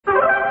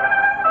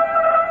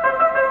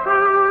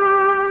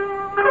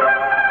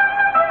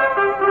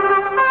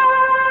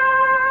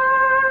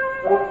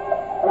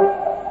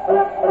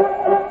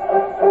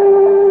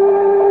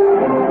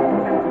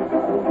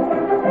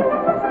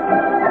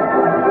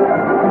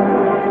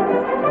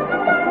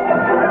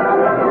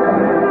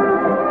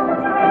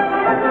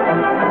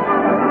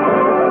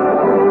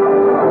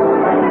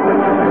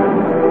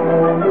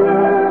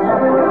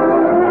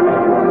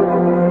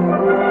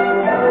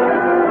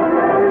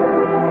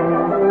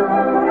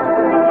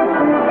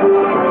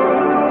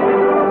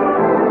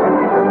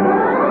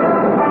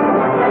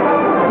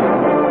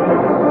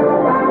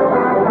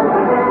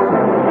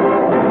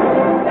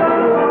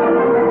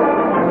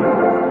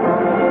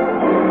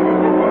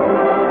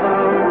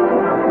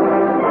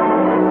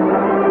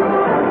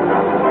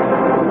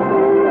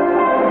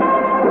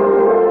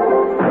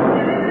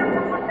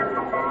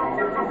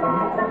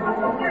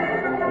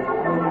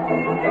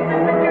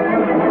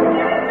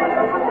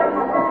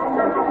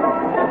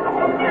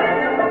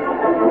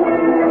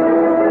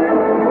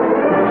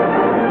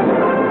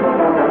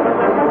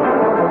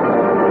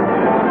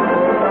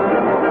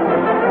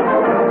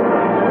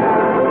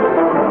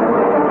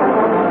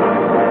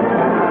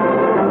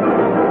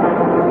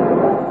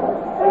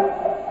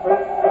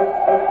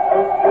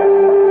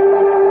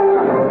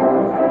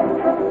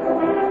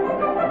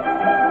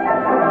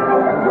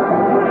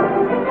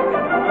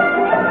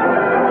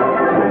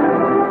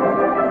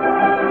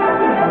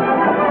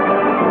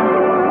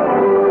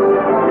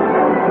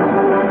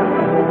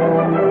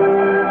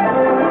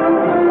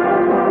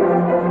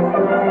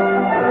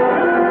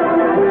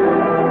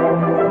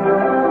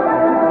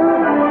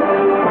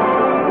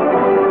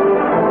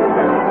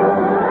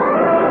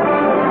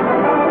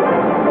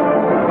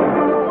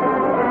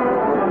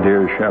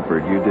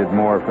Shepherd, you did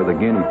more for the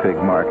guinea pig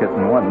market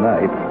in one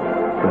night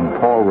than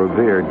Paul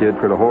Revere did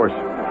for the horse.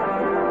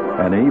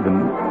 And even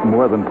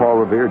more than Paul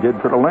Revere did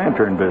for the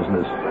lantern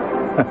business.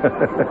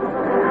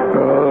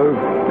 Oh,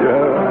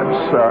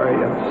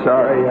 I'm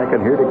sorry. I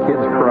can hear the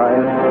kids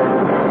crying.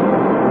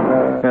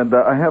 And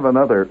I have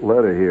another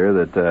letter here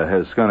that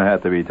is going to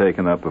have to be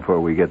taken up before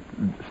we get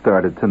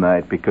started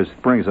tonight because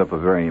it brings up a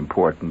very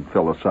important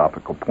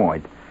philosophical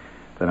point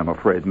that I'm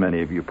afraid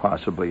many of you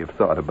possibly have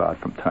thought about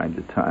from time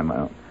to time. I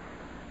don't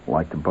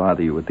like to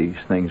bother you with these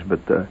things, but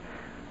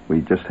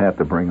we just have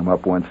to bring them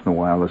up once in a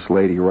while. This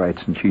lady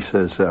writes, and she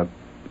says,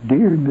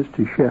 Dear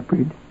Mr.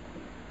 Shepherd,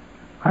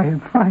 I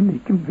am finally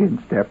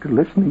convinced after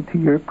listening to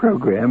your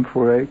program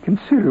for a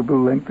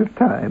considerable length of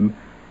time,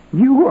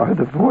 you are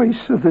the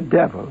voice of the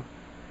devil.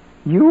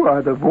 You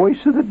are the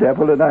voice of the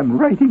devil, and I'm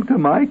writing to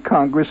my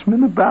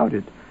congressman about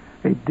it.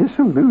 A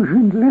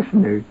disillusioned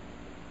listener.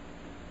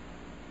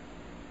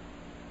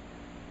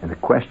 And the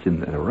question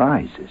that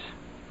arises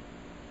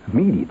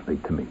immediately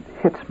to me,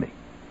 hits me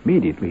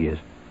immediately is,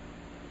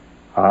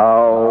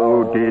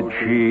 how did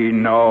she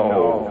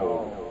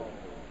know?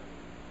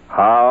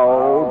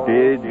 How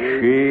did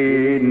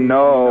she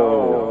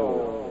know?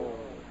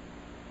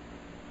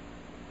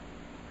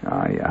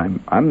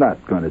 I'm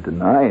not going to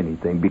deny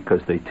anything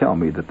because they tell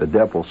me that the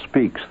devil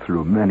speaks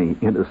through many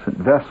innocent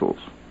vessels.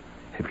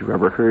 Have you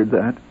ever heard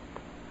that?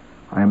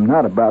 I am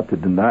not about to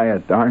deny a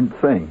darn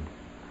thing.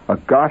 A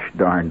gosh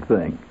darn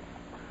thing.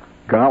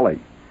 Golly.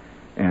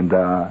 And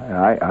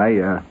I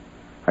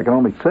can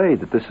only say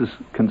that this is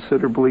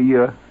considerably,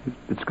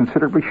 it's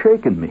considerably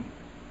shaken me.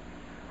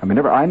 I mean,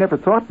 I never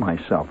thought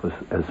myself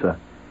as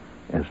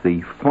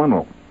the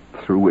funnel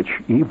through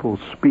which evil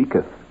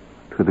speaketh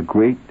to the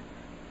great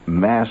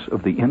mass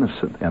of the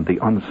innocent and the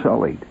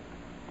unsullied.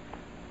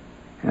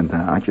 And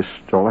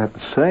all I have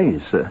to say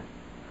is,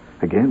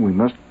 again, we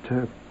must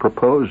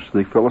propose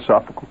the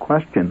philosophical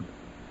question.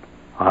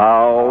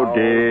 How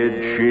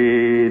did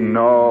she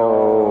know?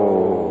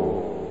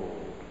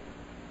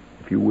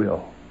 If you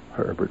will,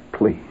 Herbert,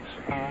 please.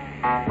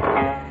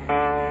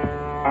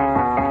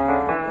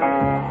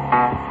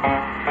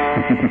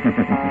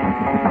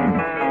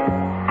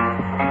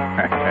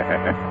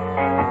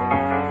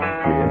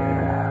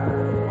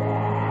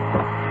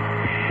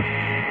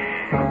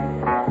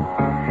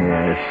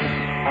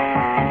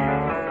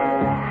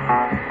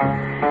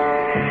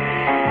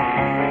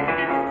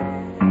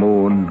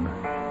 Moon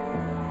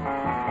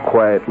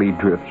quietly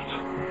drifts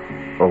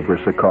over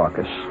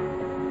Secaucus.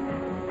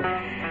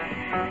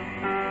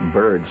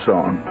 Bird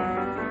song.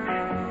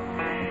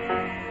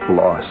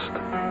 Lost.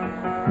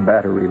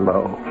 Battery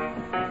low.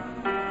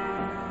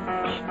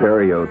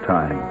 Stereo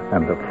time,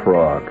 and the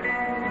frog,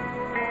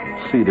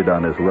 seated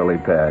on his lily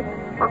pad,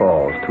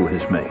 calls to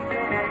his mate.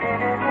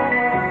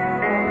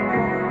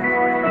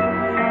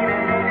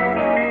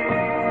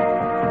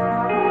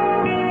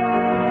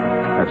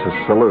 That's a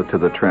salute to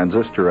the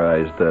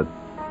transistorized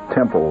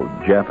temple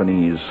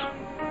Japanese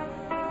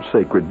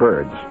sacred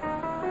birds,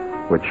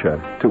 which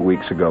 2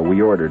 weeks ago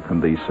we ordered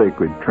from the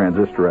sacred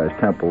transistorized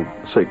temple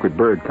sacred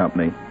bird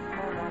company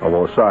of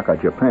Osaka,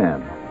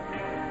 Japan.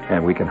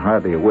 And we can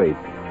hardly await.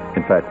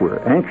 In fact, we're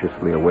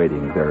anxiously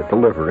awaiting their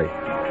delivery.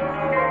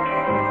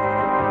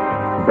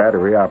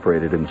 Battery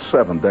operated in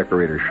 7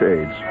 decorator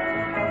shades.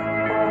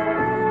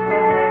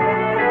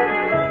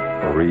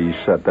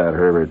 Reset that,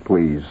 Herbert,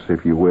 please,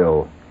 if you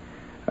will.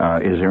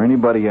 Is there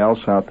anybody else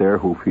out there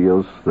who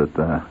feels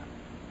that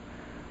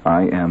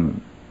I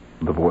am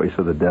the voice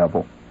of the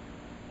devil?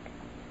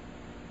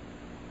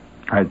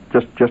 I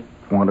just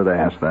wanted to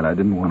ask that. I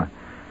don't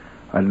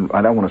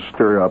want to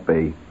stir up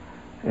a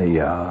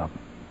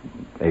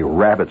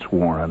rabbit's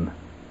warren.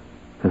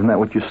 Isn't that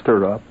what you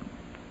stir up?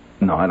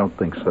 No, I don't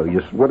think so.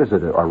 What is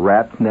it, a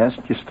rat's nest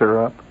you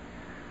stir up?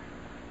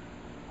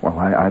 Well,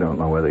 I don't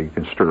know whether you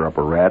can stir up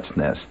a rat's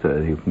nest.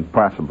 You can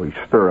possibly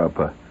stir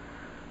up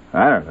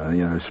I don't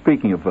know.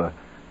 Speaking of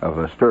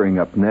stirring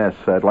up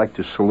nests, I'd like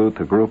to salute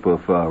the group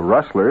of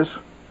rustlers.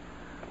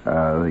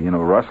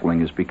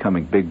 Rustling is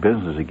becoming big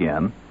business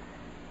again.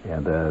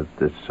 And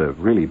it's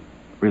really,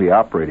 really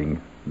operating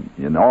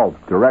in all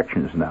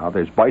directions now.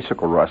 There's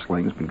bicycle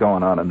rustling. It's been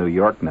going on in New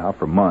York now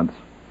for months.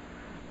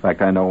 In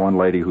fact, I know one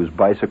lady whose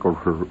bicycle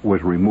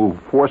was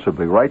removed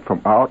forcibly right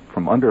from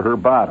under her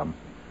bottom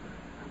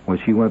when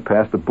she went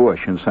past a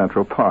bush in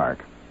Central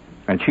Park.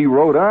 And she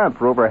rode on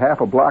for over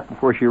half a block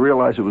before she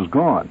realized it was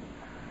gone.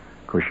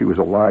 Of course, she was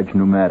a large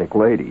pneumatic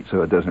lady,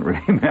 so it doesn't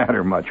really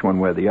matter much one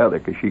way or the other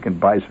because she can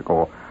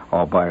bicycle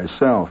all by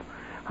herself.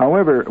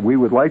 However, we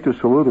would like to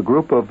salute a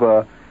group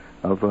of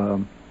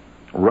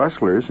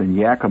rustlers in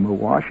Yakima,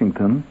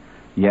 Washington.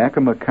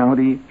 Yakima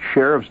County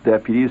Sheriff's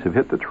deputies have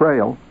hit the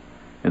trail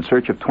in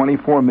search of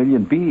 24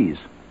 million bees,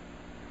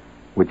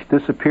 which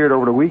disappeared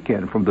over the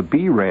weekend from the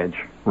bee ranch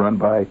run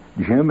by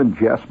Jim and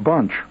Jess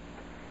Bunch.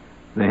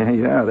 They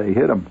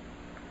hit them.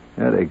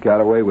 Yeah, they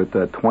got away with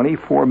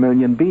 24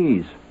 million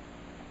bees.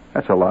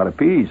 That's a lot of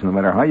bees, no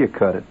matter how you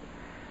cut it.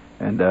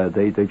 And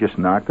they just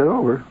knocked it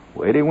over.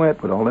 Away they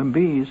went with all them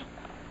bees.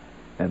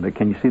 And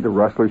can you see the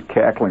rustlers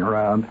cackling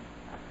around,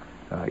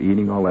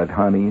 eating all that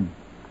honey?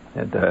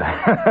 And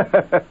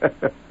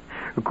of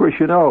course,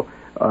 you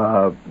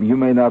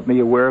may not be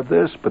aware of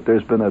this, but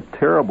there's been a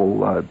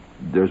terrible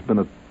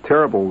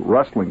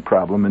rustling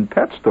problem in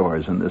pet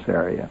stores in this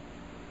area.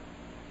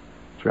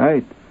 That's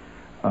right.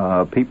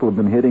 People have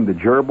been hitting the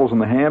gerbils and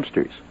the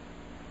hamsters.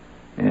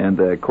 And,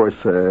 of course,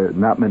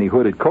 not many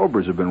hooded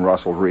cobras have been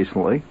rustled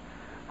recently.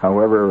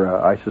 However,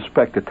 I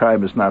suspect the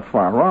time is not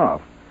far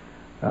off.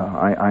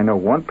 I know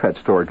one pet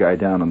store guy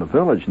down in the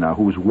village now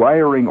who's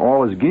wiring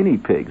all his guinea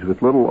pigs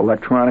with little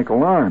electronic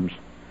alarms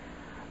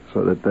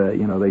so that,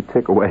 they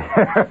tick away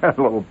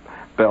little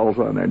bells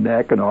on their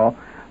neck and all.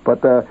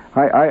 But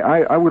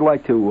I would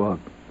like to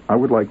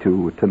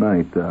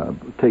tonight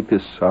take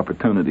this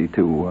opportunity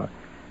to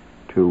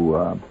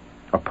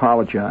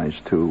apologize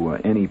to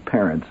any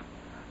parents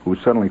who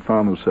suddenly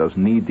found themselves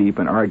knee-deep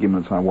in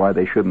arguments on why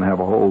they shouldn't have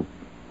a whole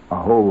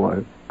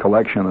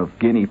collection of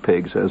guinea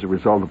pigs as a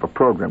result of a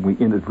program we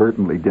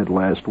inadvertently did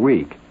last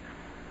week.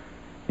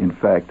 In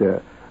fact,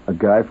 a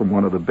guy from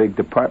one of the big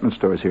department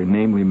stores here,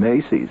 namely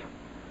Macy's,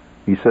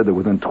 he said that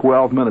within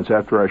 12 minutes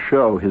after our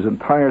show, his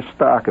entire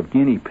stock of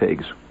guinea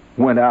pigs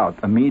went out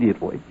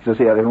immediately. He says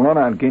he had a run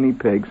on guinea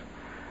pigs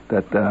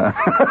that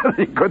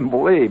he couldn't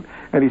believe.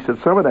 And he said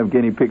some of them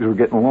guinea pigs were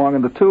getting long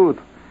in the tooth.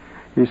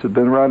 He said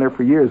been around there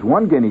for years.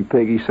 One guinea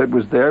pig, he said,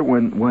 was there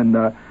when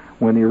the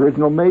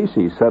original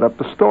Macy's set up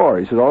the store.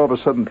 He said all of a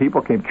sudden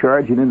people came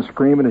charging in,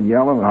 screaming and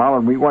yelling and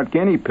hollering, "We want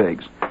guinea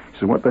pigs." He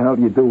said, "What the hell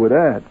do you do with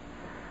that?"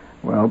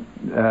 Well,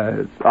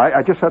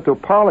 I just have to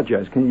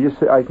apologize. I can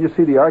just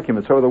see the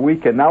arguments over the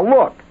weekend. Now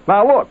look,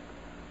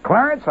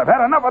 Clarence, I've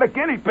had enough of the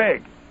guinea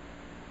pig.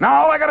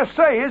 Now all I got to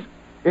say is,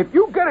 if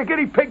you get a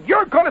guinea pig,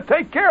 you're going to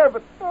take care of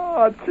it.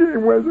 Oh, gee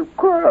whiz, of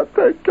course I'll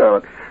take care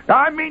of it.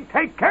 I mean,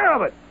 take care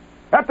of it.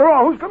 After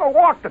all, who's going to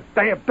walk the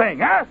damn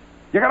thing, huh?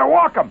 You got to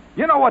walk them.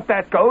 You know what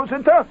that goes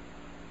into.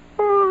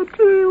 Oh,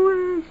 gee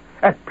whiz.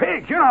 And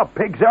pigs, you know how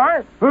pigs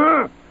are.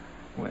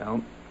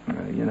 Well,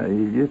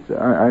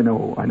 I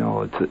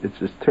know. It's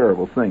this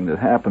terrible thing that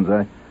happens.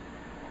 That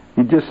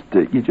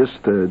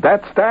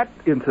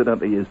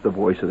incidentally is the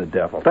voice of the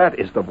devil. That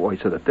is the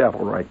voice of the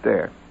devil right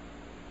there.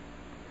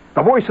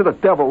 The voice of the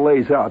devil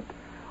lays out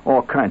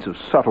all kinds of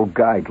subtle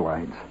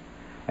guidelines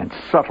and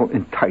subtle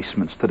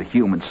enticements to the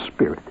human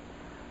spirit.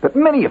 That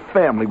many a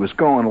family was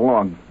going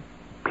along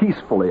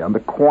peacefully on the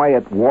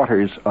quiet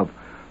waters of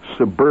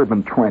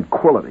suburban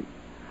tranquility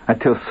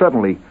until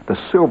suddenly the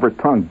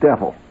silver-tongued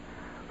devil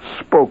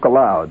spoke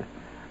aloud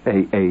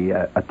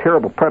a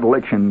terrible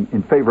predilection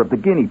in favor of the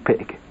guinea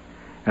pig,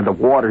 and the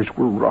waters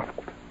were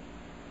ruffled.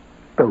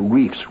 The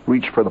reefs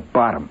reached for the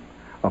bottom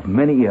of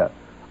many a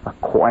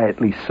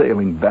quietly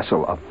sailing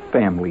vessel of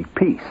family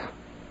peace.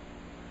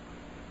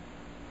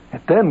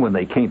 And then when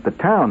they came to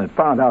town and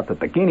found out that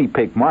the guinea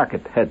pig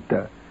market had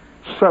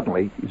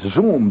suddenly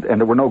zoomed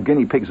and there were no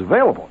guinea pigs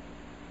available,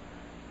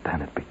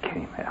 then it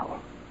became hell.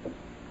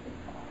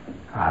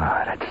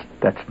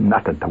 That's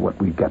nothing to what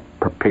we got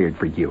prepared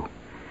for you.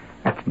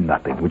 That's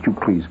nothing. Would you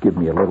please give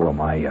me a little of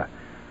my,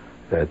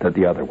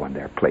 the other one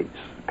there, please,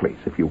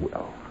 if you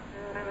will.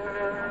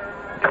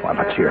 Come on,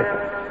 let's hear it.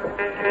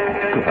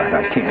 God,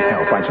 I can't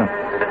help.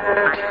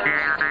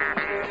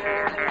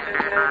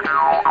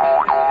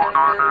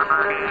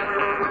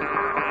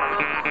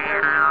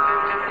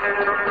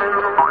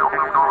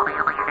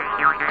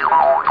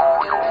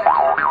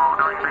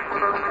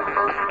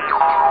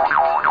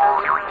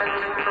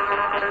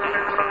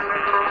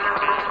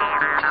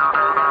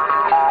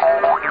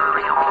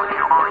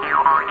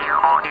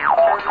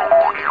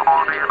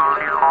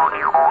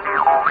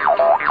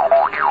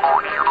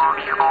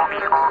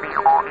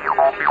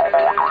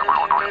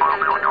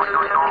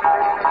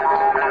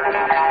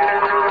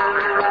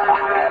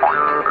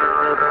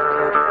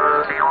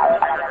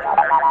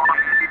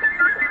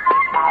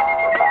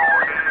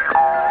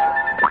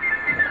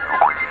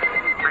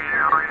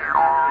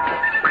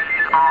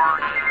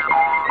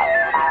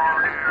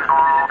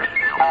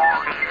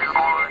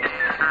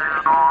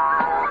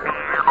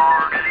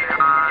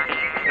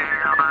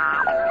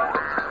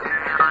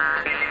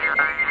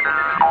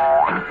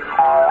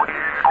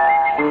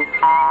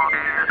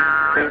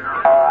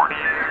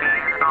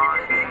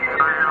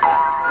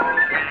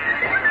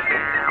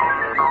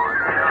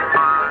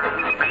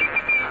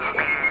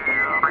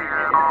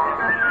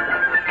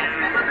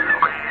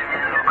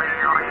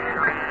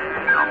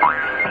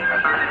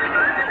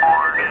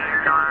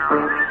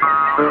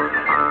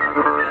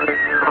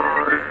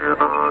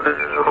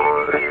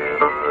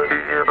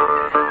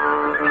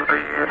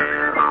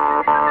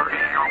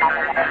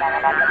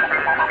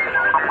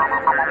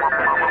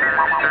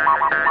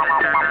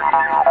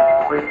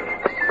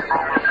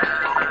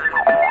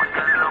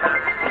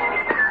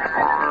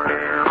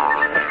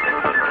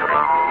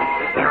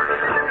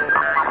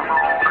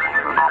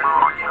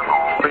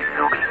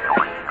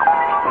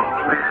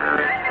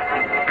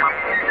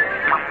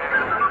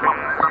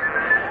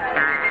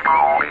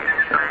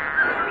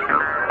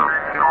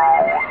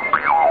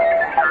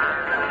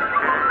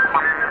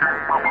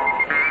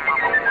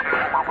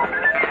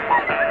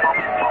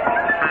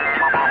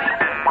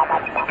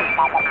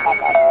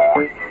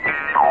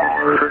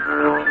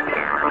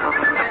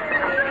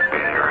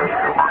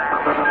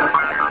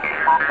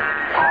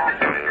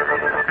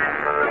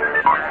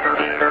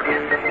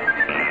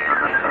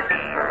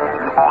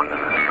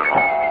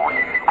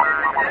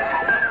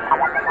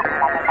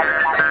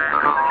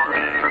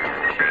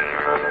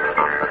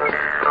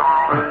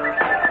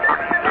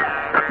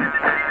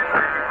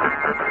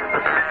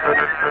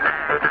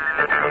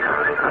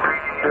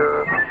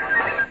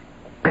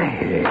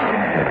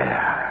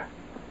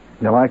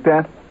 You like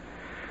that?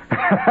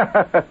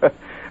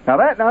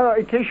 Now,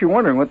 in case you're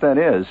wondering what that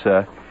is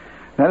a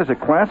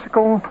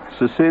classical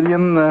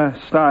Sicilian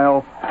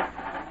style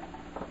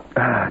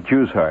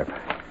Jew's harp.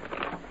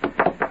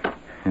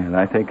 And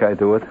I think I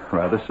do it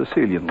rather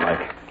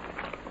Sicilian-like.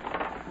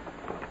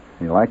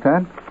 You like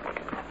that?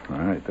 All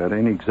right, that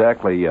ain't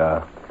exactly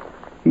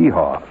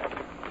hee-haw.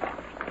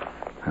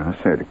 I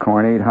say the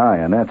corn ain't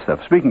high on that stuff.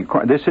 Speaking of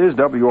corn, this is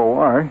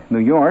WOR, New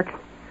York.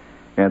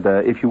 And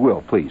if you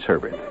will, please,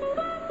 Herbert.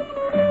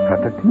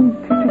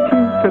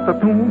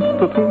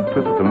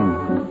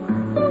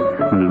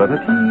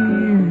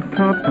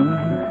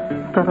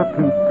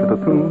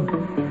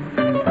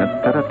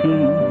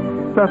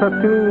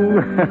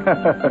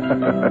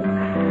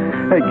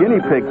 Hey,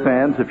 guinea pig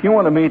fans, if you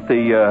want to meet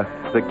the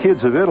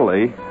kids of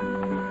Italy,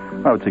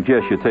 I would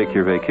suggest you take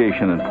your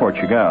vacation in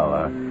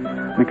Portugal,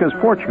 because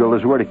Portugal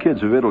is where the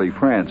kids of Italy,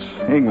 France,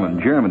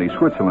 England, Germany,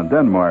 Switzerland,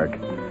 Denmark,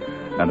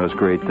 and those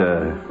great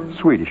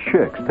Swedish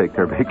chicks take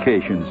their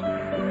vacations.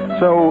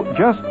 So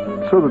just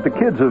so that the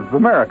kids of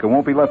America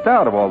won't be left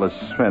out of all this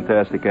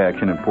fantastic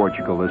action in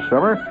Portugal this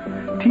summer,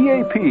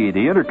 TAP,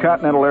 the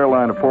Intercontinental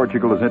Airline of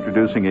Portugal, is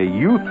introducing a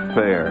youth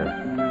fare.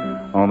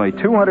 Only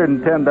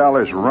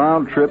 $210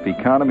 round-trip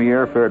economy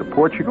airfare to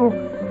Portugal,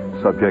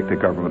 subject to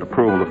government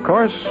approval, of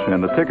course,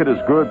 and the ticket is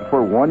good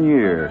for 1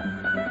 year.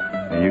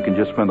 And you can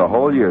just spend a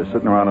whole year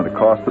sitting around at the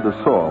cost of the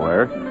soul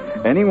there.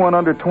 Anyone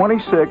under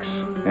 26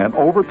 and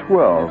over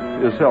 12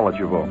 is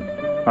eligible.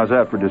 How's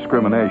that for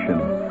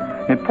discrimination?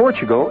 In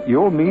Portugal,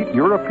 you'll meet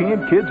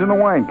European kids in the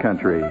wine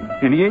country,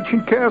 in the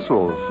ancient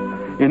castles,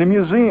 in a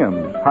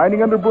museum,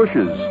 hiding under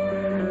bushes,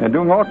 and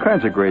doing all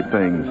kinds of great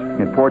things.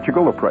 In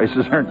Portugal, the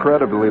prices are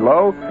incredibly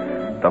low,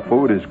 the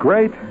food is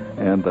great,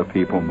 and the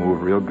people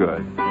move real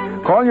good.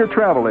 Call your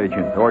travel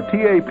agent or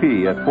TAP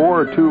at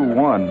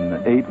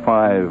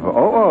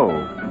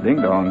 421-8500.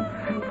 Ding dong.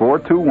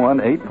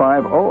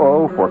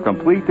 421-8500 for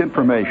complete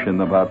information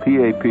about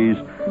TAP's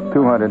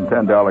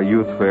 $210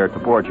 youth fare to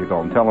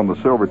Portugal. And tell them the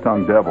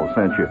Silver-Tongued Devil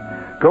sent you.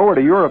 Go where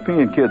the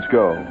European kids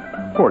go.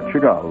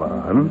 Portugal.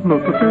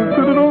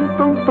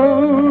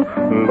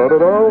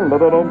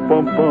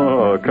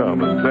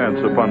 Come and dance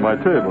upon my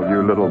table,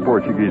 you little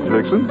Portuguese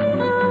vixen.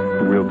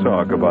 We'll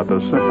talk about the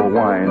simple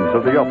wines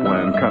of the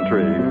upland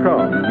country.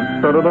 Come.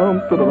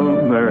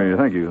 There you.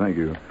 Thank you.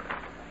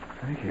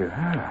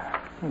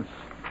 That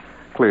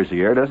clears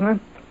the air, doesn't it?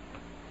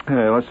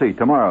 Let's see.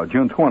 Tomorrow,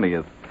 June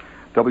 20th,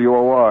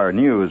 WOR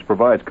News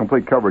provides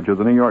complete coverage of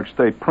the New York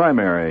State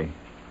primary.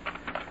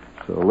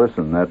 So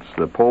listen,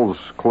 the polls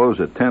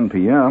close at 10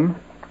 p.m.,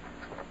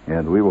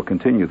 and we will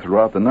continue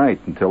throughout the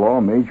night until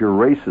all major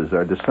races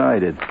are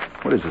decided.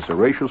 What is this, a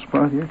racial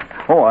spot here?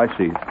 Oh, I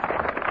see.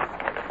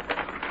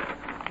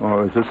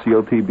 Oh, is this the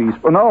OTB?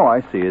 Oh, no, I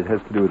see. It has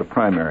to do with the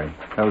primary.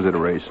 That was at the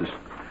races.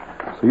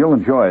 So you'll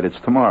enjoy it. It's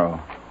tomorrow,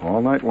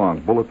 all night long.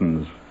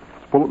 Bulletins.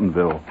 It's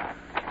Bulletinville.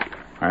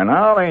 And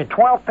now the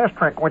 12th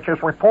District, which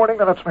is reporting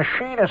that its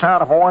machine is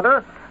out of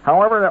order.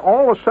 However,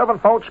 all the 7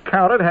 votes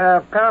counted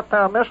have got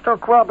Mr.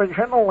 Grubbage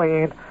in the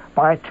lead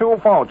by 2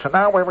 votes. And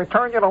now we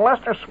return you to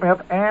Lester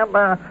Smith and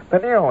the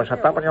news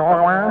at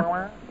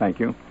WOR. Thank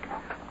you.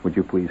 Would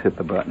you please hit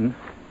the button?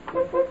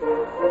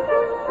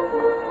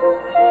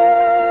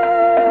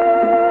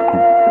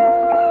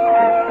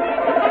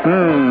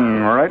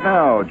 Right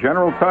now,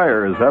 General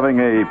Tire is having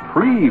a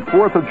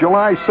pre-4th of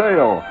July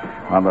sale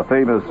on the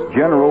famous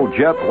General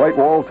Jet White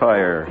Wall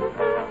tire.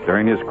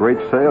 During this great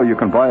sale, you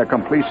can buy a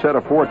complete set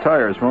of 4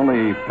 tires for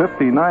only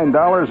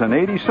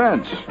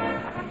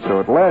 $59.80. So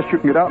at last you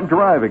can get out and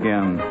drive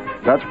again.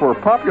 That's for a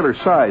popular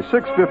size,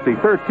 650,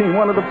 13,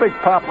 one of the big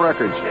pop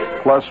records,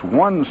 plus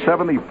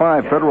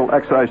 $175 federal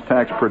excise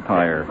tax per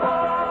tire.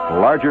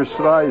 Larger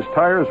size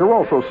tires are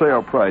also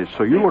sale price,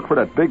 so you look for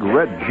that big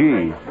red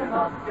G.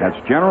 That's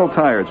General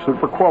Tire. It's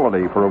super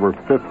quality for over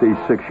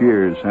 56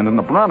 years. And in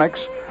the Bronx,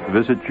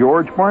 visit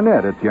George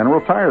Barnett at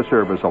General Tire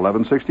Service,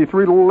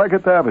 1163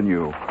 Leggett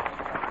Avenue.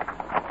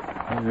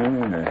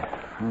 That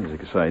was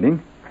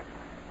exciting.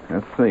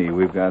 Let's see,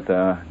 we've got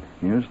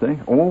Newsday.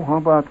 Oh, how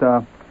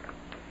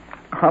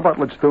about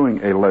let's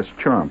doing a Les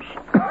Chomps?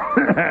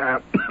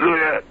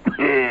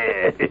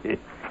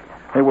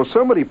 Hey, will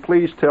somebody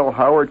please tell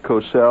Howard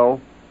Cosell,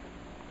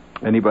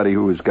 anybody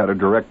who has got a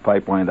direct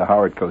pipeline to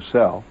Howard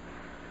Cosell,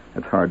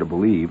 it's hard to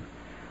believe,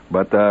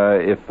 but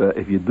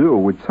if you do,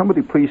 would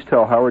somebody please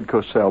tell Howard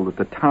Cosell that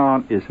the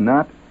town is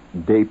not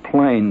Des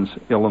Plaines,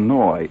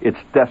 Illinois. It's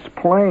Des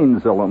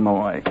Plaines,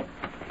 Illinois.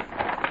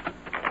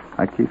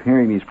 I keep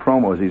hearing these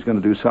promos. He's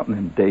going to do something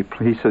in Des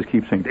Plaines. He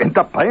keeps saying, in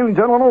Des Plaines,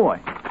 Illinois.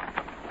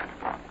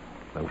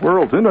 The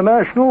World's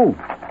International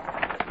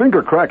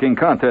Finger-Cracking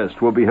Contest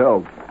will be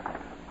held.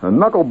 The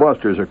knuckle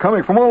busters are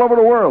coming from all over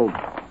the world.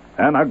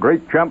 And a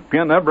great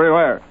champion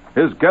everywhere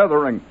is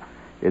gathering.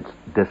 It's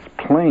Des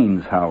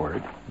Plaines,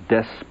 Howard.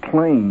 Des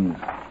Plaines.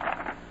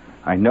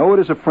 I know it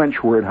is a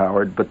French word,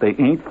 Howard, but they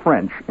ain't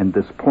French in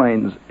Des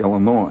Plaines,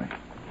 Illinois.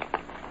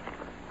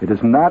 It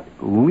is not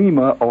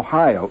Lima,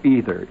 Ohio,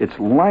 either. It's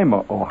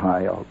Lima,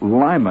 Ohio.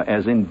 Lima,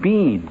 as in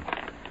bean.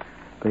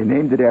 They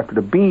named it after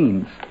the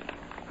beans.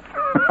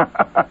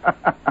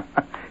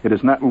 It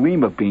is not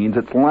Lima beans,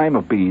 it's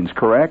Lima beans,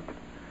 correct?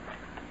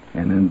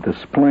 And in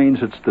Des Plaines,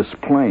 it's Des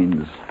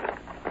Plaines.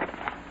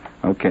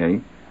 Okay.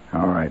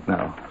 All right,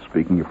 now,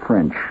 speaking of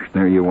French,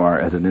 there you are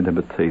at an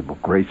intimate table,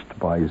 graced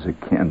by the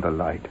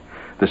candlelight.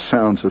 The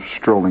sounds of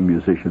strolling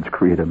musicians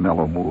create a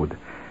mellow mood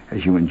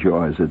as you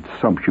enjoy the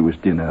sumptuous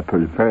dinner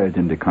prepared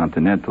in the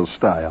continental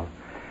style.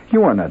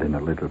 You are not in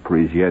a little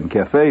Parisian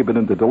cafe, but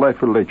in the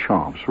delightful Les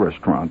Champs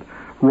restaurant,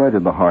 right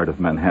in the heart of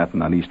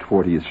Manhattan on East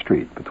 40th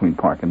Street, between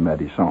Park and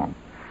Madison.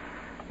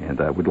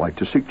 And I would like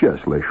to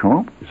suggest Les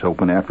Champs is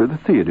open after the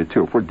theater,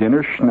 too, for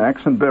dinner,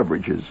 snacks, and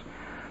beverages.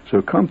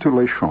 So come to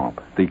Les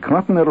Champs, the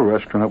continental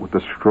restaurant with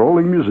the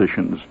strolling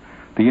musicians,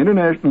 the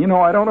international... You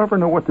know, I don't ever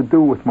know what to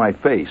do with my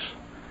face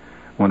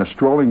when a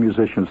strolling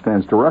musician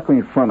stands directly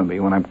in front of me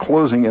when I'm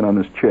closing in on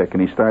this chick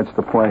and he starts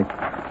to play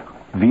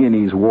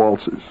Viennese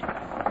waltzes.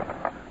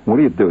 What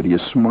do? Do you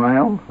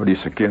smile? Or do you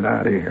say, get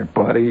out of here,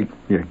 buddy?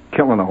 You're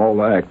killing the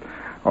whole act.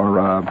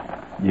 Or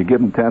you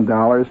give them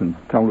 $10 and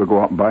tell them to go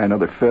out and buy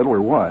another fiddle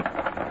or what?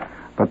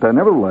 But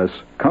nevertheless,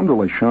 come to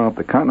Les Champs,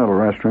 the continental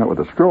restaurant with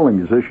the strolling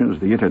musicians,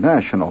 the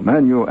international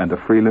menu, and the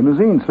free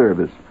limousine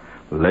service.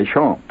 Les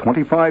Champs,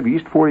 25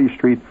 East 40th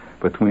Street,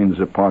 between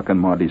the Park and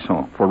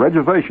Madison. For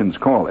reservations,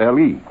 call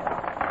LE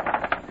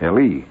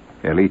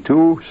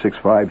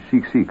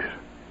 26566.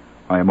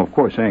 I am, of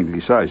course,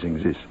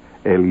 anglicizing this.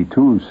 LE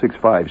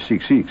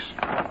 26566.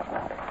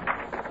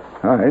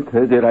 All right,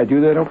 did I do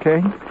that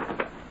okay?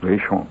 Les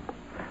Champs,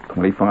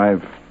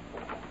 25,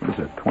 what is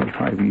that,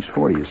 25 East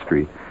 40th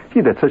Street.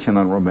 Gee, that's such an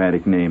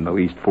unromantic name, though,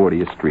 East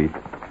 40th Street.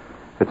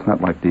 It's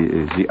not like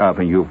the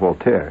Avenue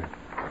Voltaire,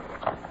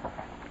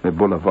 the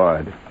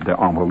Boulevard de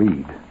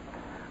Invalides.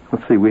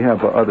 Let's see, we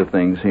have other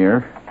things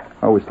here.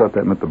 I always thought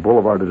that meant the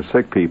Boulevard of the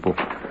Sick People.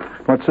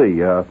 Let's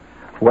see,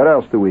 what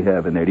else do we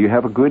have in there? Do you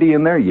have a goodie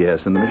in there?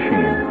 Yes, in the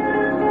machine.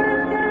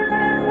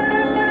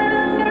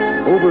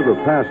 Over the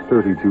past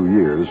 32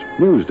 years,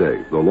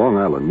 Newsday, the Long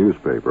Island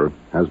newspaper,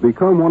 has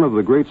become one of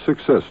the great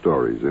success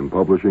stories in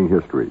publishing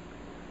history.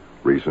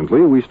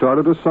 Recently, we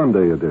started a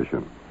Sunday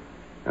edition.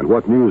 And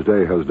what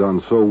Newsday has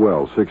done so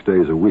well 6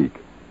 days a week,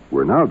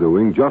 we're now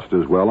doing just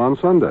as well on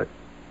Sunday.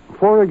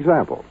 For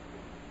example,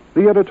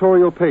 the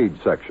editorial page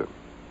section.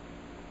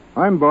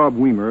 I'm Bob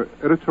Weimer,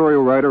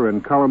 editorial writer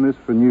and columnist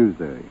for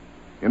Newsday.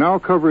 In our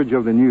coverage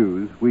of the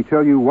news, we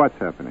tell you what's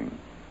happening.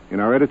 In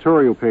our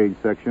editorial page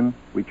section,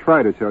 we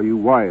try to tell you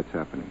why it's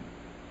happening.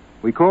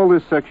 We call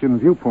this section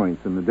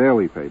Viewpoints in the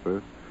daily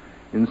paper.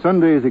 In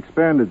Sunday's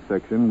expanded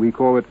section, we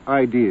call it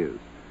Ideas.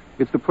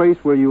 It's the place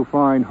where you'll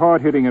find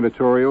hard-hitting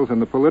editorials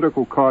and the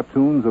political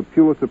cartoons of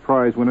Pulitzer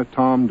Prize winner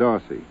Tom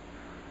Darcy.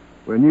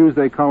 Where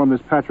Newsday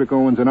columnist Patrick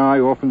Owens and I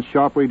often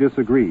sharply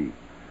disagree.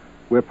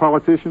 Where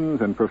politicians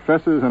and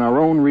professors and our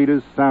own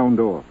readers sound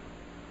off.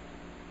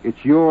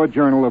 It's your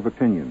journal of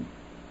opinion.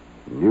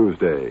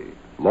 Newsday,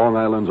 Long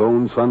Island's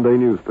own Sunday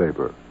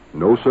newspaper.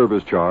 No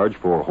service charge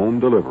for home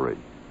delivery.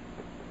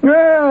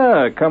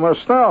 Yeah, como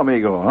está,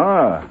 amigo,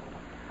 huh?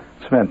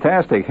 It's a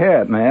fantastic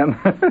hat, man.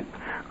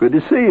 Good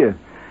to see you.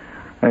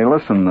 Hey,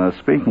 listen,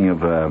 speaking of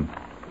the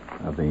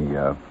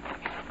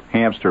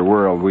hamster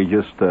world, we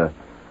just,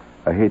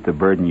 I hate to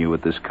burden you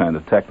with this kind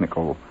of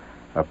technical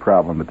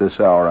problem at this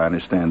hour. I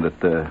understand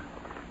that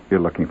you're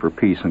looking for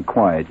peace and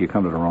quiet. You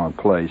come to the wrong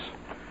place.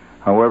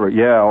 However,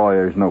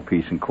 there's no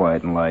peace and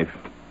quiet in life.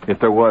 If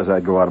there was,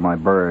 I'd go out of my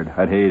bird.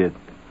 I'd hate it.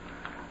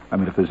 I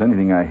mean, if there's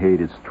anything I hate,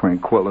 it's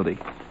tranquility.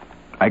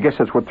 I guess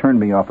that's what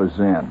turned me off of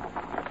Zen.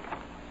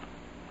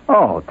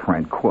 Oh,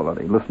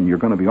 tranquility. Listen, you're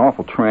going to be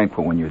awful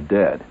tranquil when you're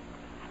dead.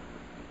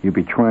 You'll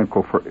be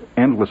tranquil for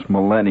endless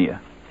millennia.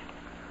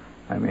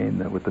 I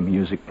mean, with the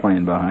music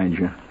playing behind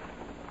you,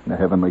 the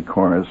heavenly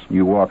chorus,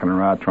 you walking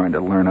around trying to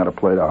learn how to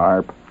play the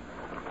harp.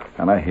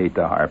 And I hate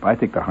the harp. I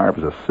think the harp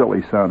is a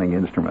silly-sounding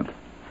instrument.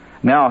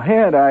 Now,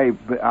 had I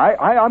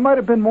might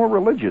have been more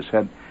religious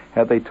had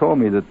they told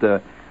me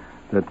that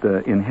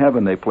in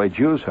heaven they play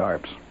Jews'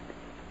 harps.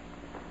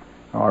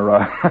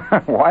 Or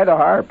why the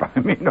harp? I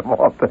mean, of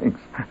all things,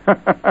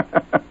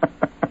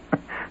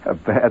 a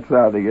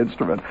bad-sounding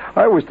instrument.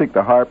 I always think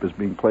the harp is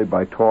being played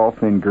by tall,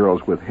 thin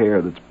girls with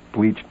hair that's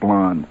bleached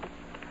blonde,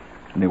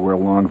 and they wear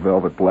long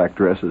velvet black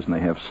dresses, and they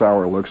have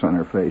sour looks on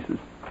their faces.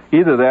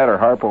 Either that or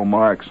Harpo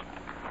Marx,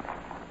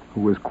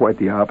 who was quite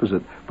the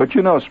opposite. But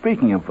you know,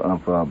 speaking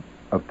of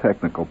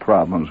technical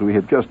problems, we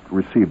have just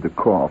received a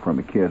call from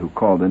a kid who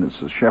called in and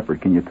says,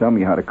 Shepherd, can you tell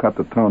me how to cut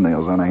the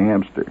toenails on a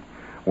hamster?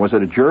 Was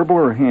it a gerbil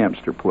or a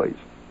hamster, please?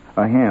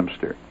 A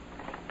hamster.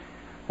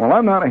 Well,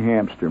 I'm not a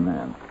hamster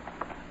man.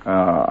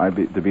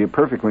 To be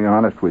perfectly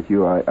honest with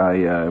you,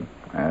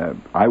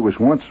 I was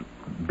once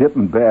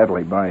bitten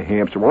badly by a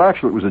hamster. Well,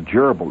 actually, it was a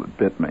gerbil that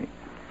bit me.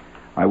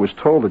 I was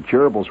told that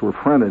gerbils were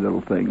friendly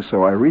little things,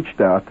 so I reached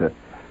out to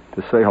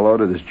say hello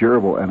to this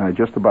gerbil, and I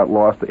just about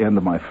lost the end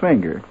of my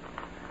finger,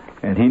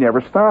 and he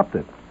never stopped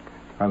it.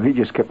 He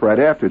just kept right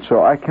after it.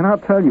 So I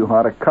cannot tell you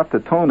how to cut the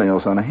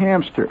toenails on a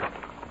hamster,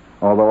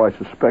 although I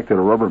suspected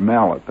a rubber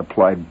mallet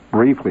applied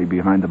briefly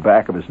behind the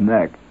back of his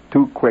neck,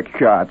 2 quick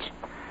shots,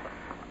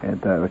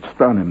 and it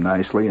stunned him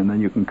nicely, and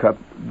then you can cut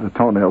the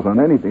toenails on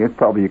anything. It's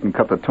probably you can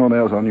cut the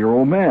toenails on your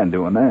old man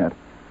doing that.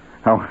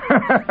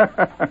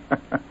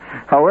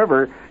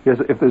 However,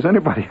 if there's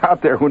anybody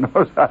out there who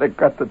knows how to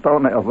cut the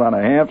toenails on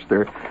a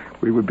hamster,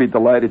 we would be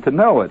delighted to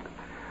know it.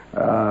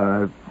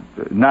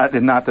 Not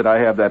that I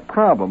have that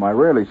problem. I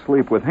rarely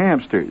sleep with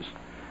hamsters,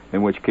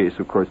 in which case,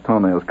 of course,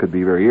 toenails could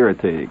be very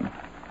irritating.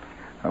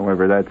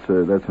 However,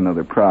 that's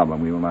another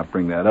problem. We will not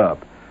bring that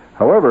up.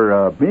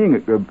 However,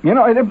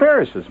 it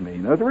embarrasses me.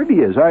 It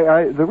really is.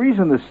 The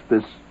reason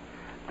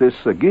this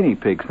guinea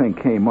pig thing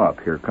came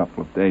up here a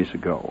couple of days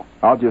ago,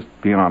 I'll just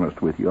be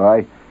honest with you.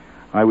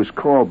 I was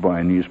called by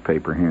a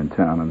newspaper here in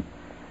town,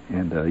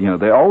 and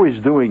they're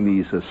always doing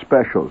these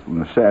specials in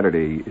the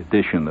Saturday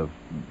edition of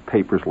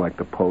papers like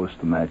the Post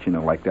and that,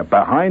 like that,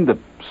 behind the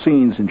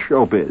scenes in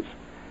showbiz.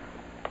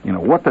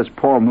 What does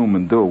Paul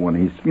Newman do when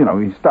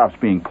he stops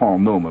being Paul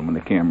Newman when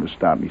the cameras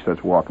stop and he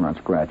starts walking around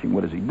scratching?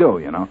 What does he do,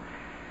 And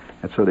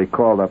so they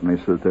called up and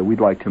they said that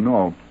we'd like to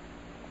know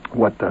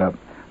what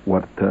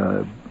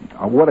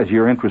is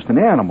your interest in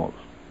animals?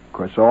 Of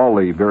course, all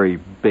the very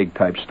big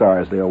type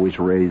stars, they always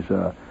raise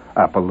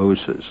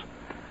Appaloosas,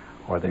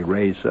 or they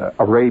raise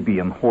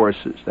Arabian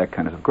horses, that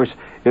kind of thing. Of course,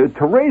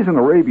 to raise an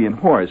Arabian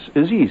horse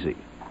is easy.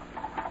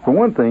 For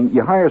one thing,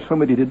 you hire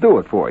somebody to do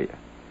it for you.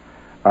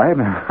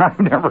 I've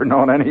never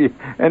known any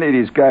of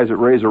these guys that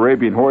raise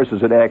Arabian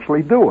horses that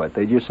actually do it.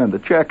 They just send a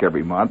check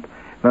every month,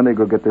 then they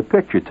go get their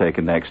picture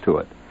taken next to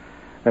it.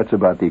 That's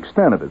about the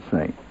extent of it,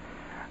 see.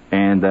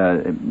 And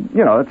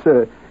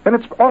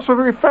it's also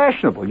very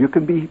fashionable. You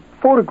can be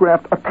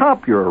photographed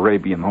atop your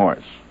Arabian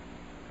horse,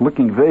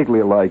 looking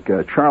vaguely like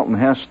Charlton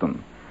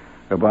Heston,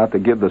 about to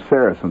give the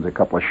Saracens a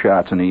couple of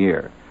shots in the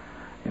ear.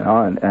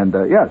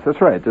 Yes, that's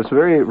right. It's a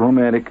very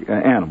romantic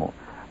animal.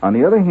 On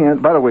the other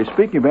hand, by the way,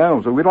 speaking of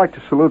animals, we'd like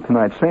to salute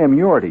tonight Sam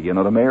Yorty,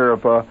 the mayor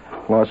of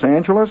Los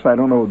Angeles. I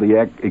don't know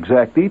the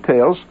exact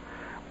details,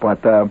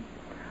 but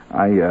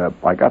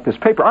I got this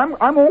paper.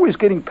 I'm always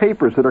getting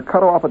papers that are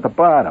cut off at the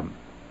bottom.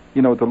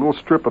 The little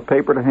strip of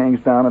paper that hangs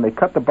down, and they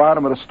cut the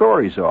bottom of the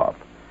stories off.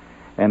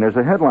 And there's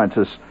a headline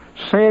that says,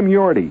 Sam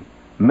Yorty,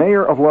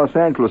 mayor of Los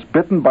Angeles,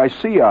 bitten by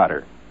sea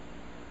otter.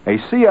 A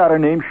sea otter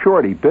named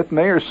Shorty bit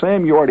Mayor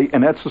Sam Yorty,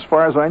 and that's as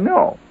far as I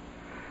know.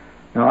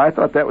 I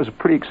thought that was a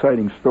pretty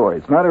exciting story.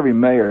 It's not every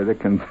mayor that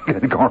can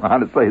go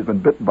around and say he's been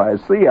bitten by a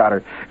sea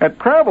otter. And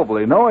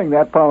probably, knowing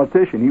that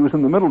politician, he was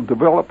in the middle of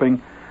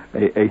developing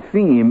a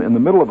theme in the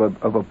middle of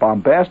a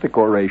bombastic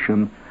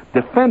oration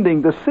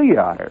defending the sea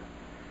otter.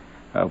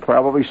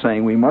 Probably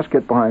saying we must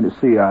get behind the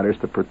sea otters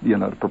to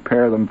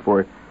prepare them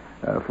for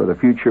the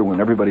future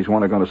when everybody's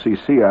going to see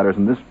sea otters,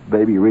 and this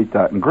baby reached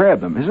out and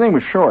grabbed them. His name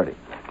was Shorty,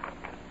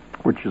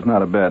 which is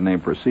not a bad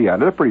name for a sea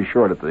otter. They're pretty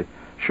short at the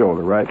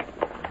shoulder, right?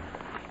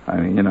 I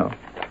mean,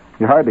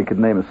 you hardly could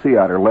name a sea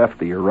otter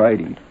lefty or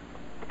righty.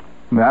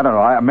 I mean, I don't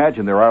know. I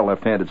imagine there are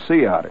left-handed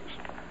sea otters,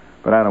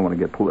 but I don't want to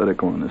get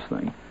political in this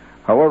thing.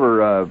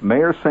 However,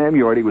 Mayor Sam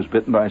Yorty was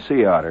bitten by a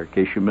sea otter, in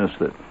case you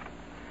missed it.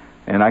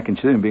 And I can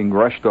see him being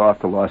rushed off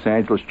to Los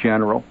Angeles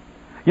General.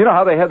 You know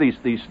how they have these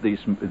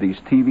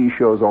TV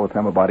shows all the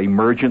time about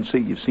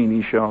emergency? You've seen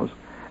these shows?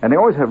 And they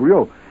always have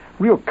real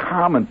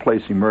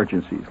commonplace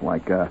emergencies,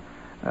 like a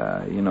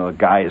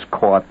guy is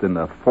caught in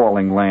a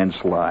falling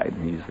landslide.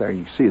 And he's there.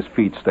 You see his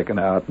feet sticking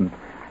out, and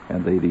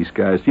these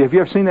guys. Have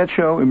you ever seen that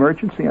show,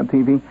 Emergency, on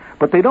TV?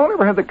 But they don't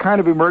ever have the kind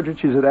of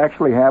emergencies that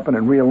actually happen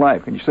in real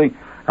life. And you see,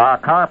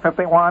 Car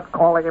 51,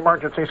 calling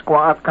emergency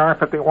squad. Car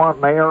 51,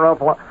 mayor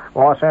of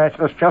Los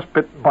Angeles, just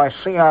bitten by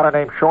sea otter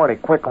named Shorty.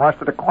 Quick, rush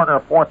to the corner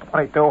of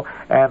 422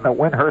 and the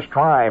Windhurst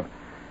Drive.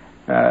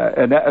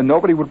 And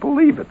nobody would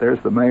believe it.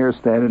 There's the mayor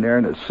standing there,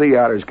 and the sea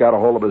otter's got a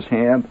hold of his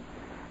hand,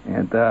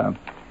 and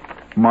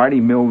Marty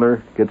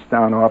Milner gets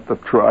down off the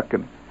truck,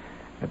 and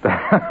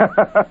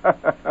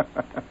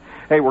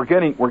hey, we're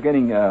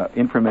getting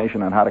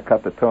information on how to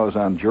cut the toes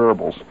on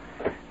gerbils.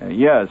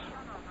 Yes.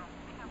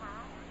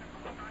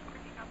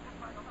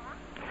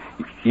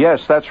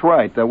 Yes, that's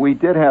right. We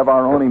did have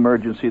our own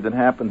emergency that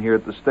happened here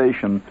at the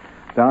station.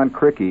 Don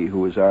Cricky, who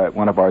was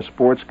one of our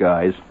sports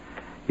guys,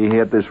 he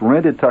had this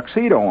rented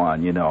tuxedo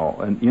on,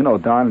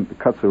 and Don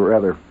cuts a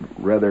rather.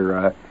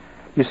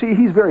 You see,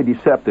 he's very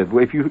deceptive.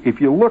 If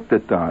you looked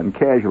at Don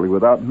casually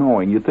without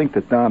knowing, you'd think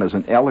that Don is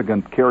an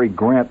elegant Cary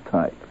Grant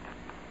type.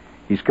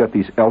 He's got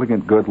these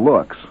elegant, good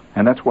looks,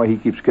 and that's why he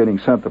keeps getting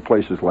sent to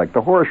places like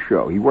the horse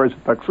show. He wears a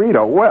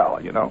tuxedo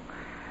well,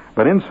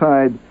 but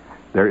inside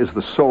there is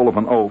the soul of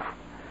an oaf.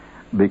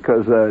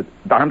 because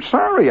I'm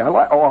sorry.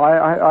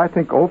 I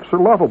think oafs are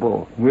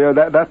lovable.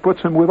 That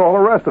puts him with all the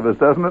rest of us,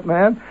 doesn't it,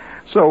 man?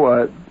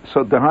 So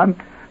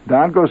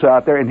Don goes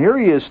out there, and here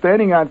he is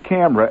standing on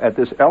camera at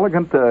this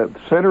elegant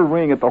center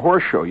ring at the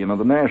horse show,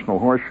 the National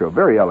Horse Show.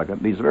 Very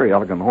elegant. These very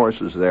elegant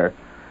horses there.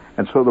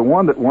 And so the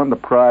one that won the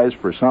prize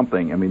for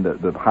something,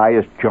 the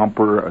highest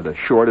jumper or the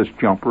shortest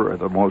jumper or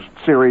the most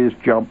serious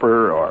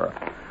jumper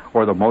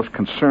or the most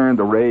concerned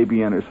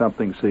Arabian or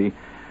something, see,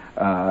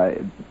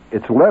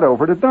 it's led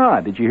over to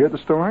Don. Did you hear the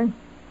story?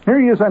 Here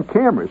he is on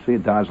camera. See,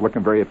 Don's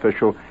looking very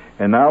official.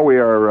 And now we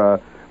are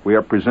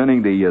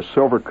presenting the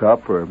Silver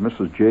Cup for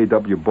Mrs.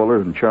 J.W.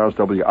 Bullard and Charles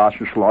W.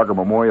 Osterschlager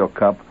Memorial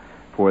Cup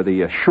for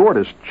the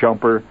shortest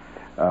jumper.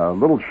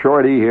 Little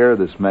shorty here,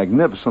 this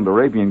magnificent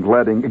Arabian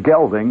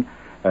gelding,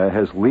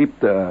 has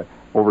leaped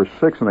over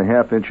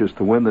 6.5 inches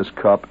to win this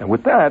cup. And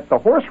with that, the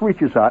horse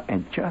reaches out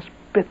and just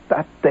bit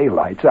the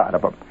daylights out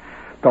of him.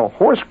 The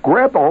horse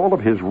grabbed a hold of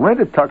his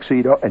rented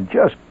tuxedo and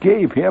just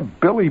gave him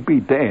Billy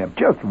be damned.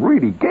 Just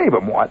really gave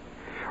him one.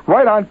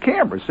 Right on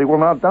camera. See, well,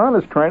 now Don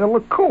is trying to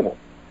look cool.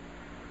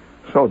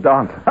 So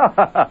Don,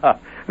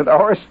 and the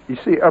horse, you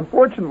see,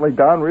 unfortunately,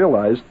 Don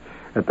realized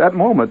at that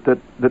moment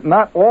that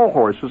not all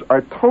horses are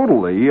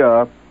totally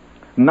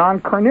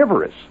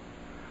non-carnivorous.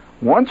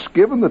 Once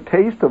given the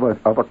taste of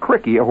a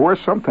cricky, a horse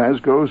sometimes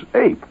goes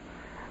ape.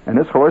 And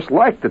this horse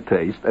liked the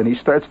taste, and he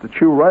starts to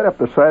chew right up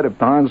the side of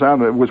Don's arm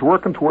that was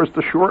working towards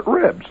the short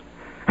ribs.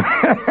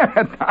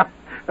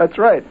 That's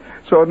right.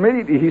 So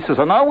immediately he says,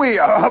 now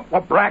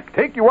Brack,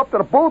 take you up to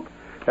the booth.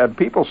 And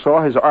people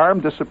saw his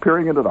arm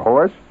disappearing into the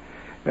horse.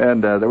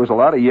 And there was a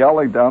lot of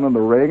yelling down in the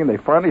ring, and they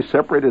finally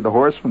separated the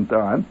horse from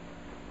Don.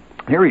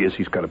 Here he is.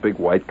 He's got a big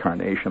white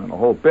carnation and a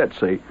whole bit,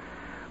 see.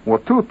 Well,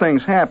 two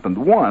things happened.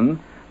 One,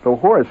 the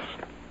horse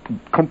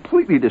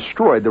completely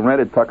destroyed the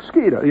rented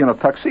tuxedo.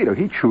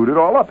 He chewed it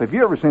all up. Have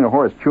you ever seen a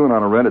horse chewing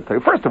on a rented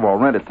tuxedo? First of all,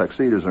 rented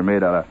tuxedos are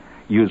made out of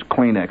used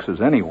Kleenexes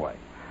anyway.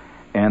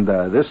 And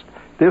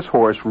this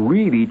horse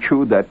really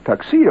chewed that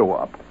tuxedo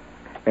up.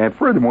 And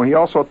furthermore, he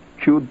also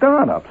chewed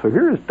Don up. So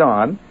here's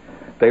Don.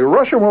 They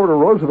rush him over to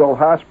Roosevelt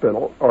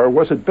Hospital, or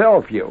was it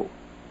Bellevue?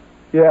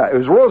 Yeah, it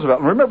was Roosevelt.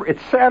 And remember,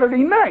 it's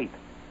Saturday night.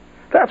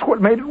 That's what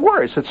made it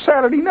worse. It's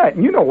Saturday night.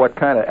 And you know what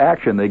kind of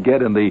action they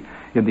get in the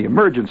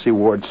emergency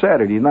ward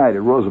Saturday night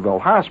at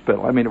Roosevelt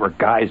Hospital. There were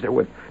guys there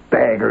with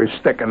daggers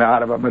sticking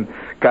out of them and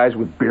guys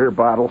with beer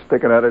bottles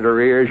sticking out of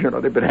their ears.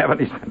 They've been having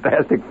these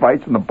fantastic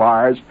fights in the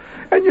bars.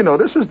 And,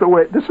 this is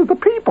the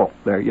people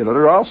there.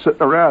 They're all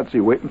sitting around,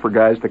 waiting for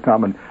guys to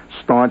come and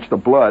staunch the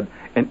blood.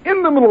 And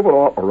in the middle of it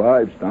all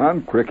arrives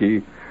Don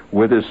Cricky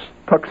with his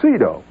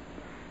tuxedo.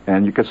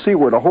 And you could see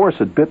where the horse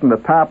had bitten the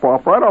top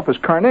off, right off his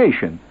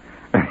carnation.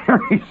 And here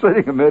he's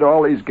sitting amid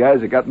all these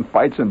guys that got in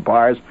fights in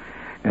bars.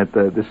 And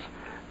this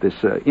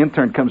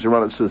intern comes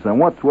around and says, "Now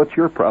what's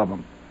your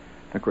problem?"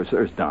 And of course,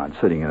 there's Don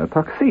sitting in a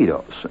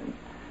tuxedo.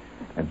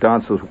 And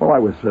Don says, "Well, I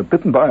was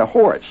bitten by a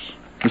horse."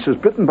 He says,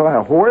 "Bitten by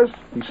a horse?"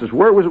 He says,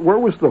 "Where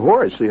was the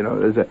horse?"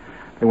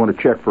 They want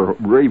to check for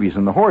rabies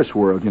in the horse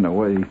world. He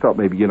thought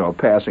maybe a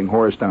passing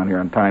horse down here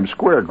on Times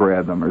Square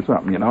grabbed them or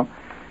something.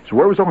 So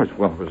where was the horse?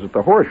 Well, it was at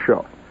the horse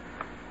show.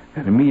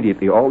 And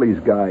immediately, all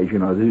these guys,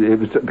 it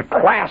was the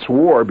class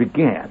war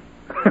began.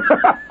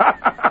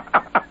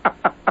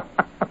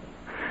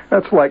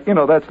 That's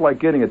like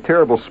getting a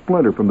terrible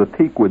splinter from the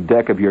teakwood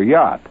deck of your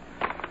yacht.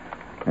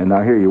 And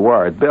now here you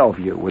are at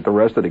Bellevue with the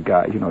rest of the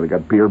guys. They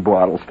got beer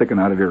bottles sticking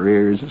out of their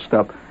ears and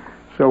stuff.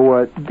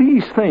 So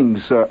these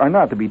things are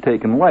not to be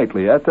taken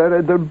lightly.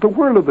 The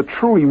word of the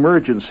true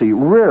emergency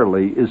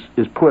rarely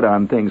is put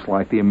on things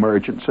like the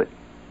emergency.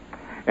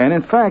 And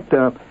in fact,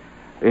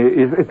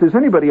 if there's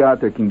anybody out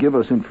there can give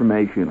us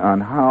information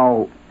on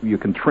how you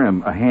can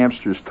trim a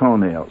hamster's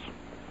toenails,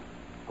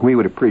 we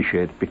would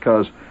appreciate it,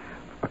 because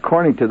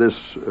according to this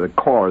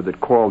caller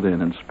that called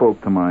in and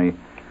spoke to my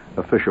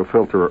official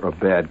filter of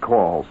bad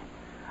calls,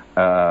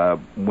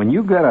 when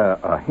you get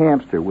a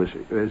hamster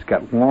who's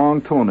got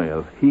long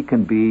toenails, he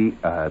can be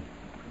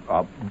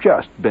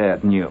just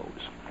bad news.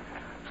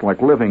 It's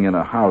like living in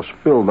a house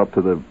filled up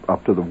to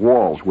the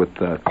walls with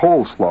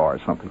coleslaw or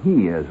something.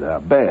 He is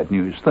a bad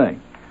news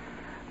thing.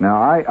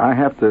 Now I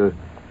have to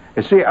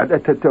see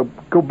to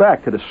go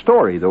back to the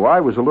story, though. I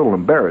was a little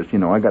embarrassed.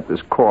 I got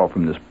this call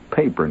from this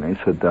paper, and they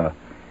said,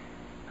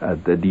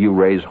 "Do you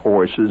raise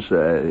horses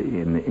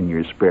in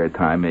your spare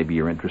time? Maybe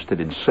you're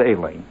interested in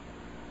sailing.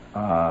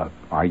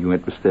 Are you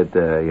interested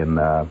in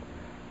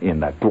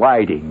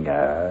gliding?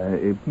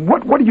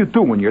 What do you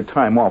do in your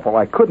time off?" Well,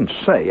 I couldn't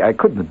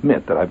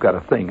admit that I've got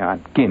a thing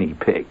on guinea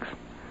pigs.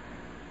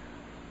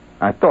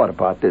 I thought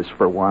about this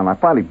for a while, and I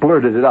finally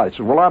blurted it out. I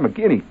said, "Well, I'm a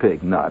guinea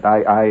pig nut.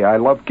 I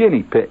love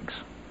guinea pigs."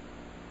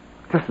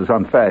 This is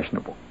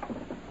unfashionable.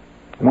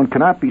 One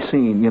cannot be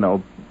seen,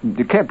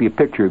 there can't be a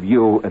picture of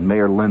you and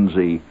Mayor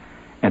Lindsay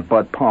and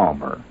Bud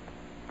Palmer,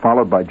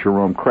 followed by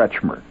Jerome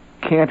Kretschmer,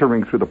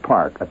 cantering through the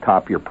park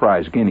atop your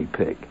prize guinea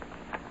pig.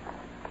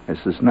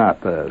 This is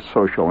not the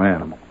social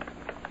animal.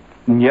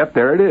 And yet,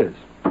 there it is.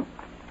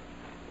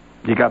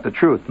 You got the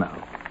truth now.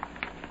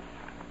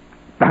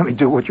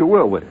 do what you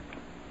will with it.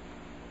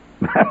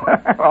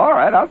 All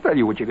right, I'll tell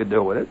you what you can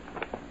do with it.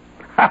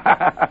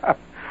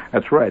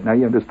 That's right. Now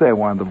you understand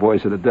why I'm the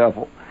voice of the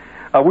devil.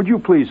 Would you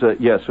please,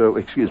 yes,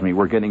 excuse me,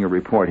 we're getting a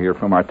report here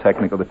from our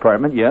technical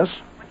department. Yes?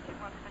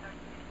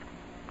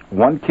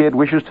 One kid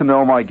wishes to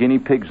know my guinea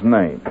pig's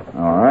name.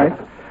 All right.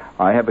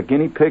 I have a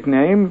guinea pig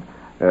name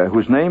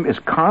whose name is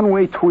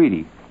Conway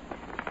Tweedy.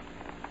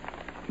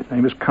 His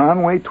name is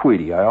Conway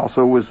Tweedy. I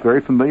also was very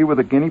familiar with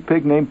a guinea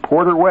pig named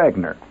Porter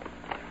Wagner.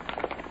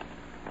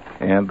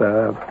 And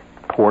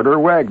Porter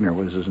Wagner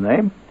was his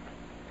name.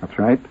 That's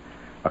right.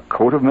 A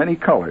coat of many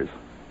colors.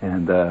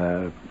 And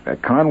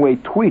Conway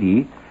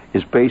Tweedy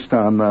is based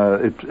on,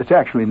 it's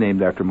actually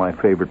named after my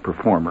favorite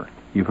performer.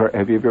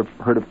 Have you ever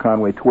heard of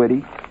Conway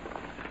Twitty?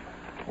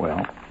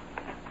 Well,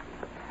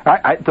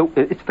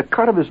 it's the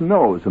cut of his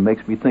nose that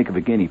makes me think of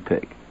a guinea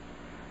pig.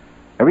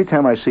 Every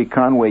time I see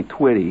Conway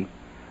Twitty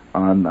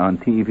on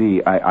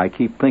TV, I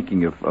keep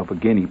thinking of a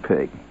guinea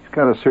pig. He's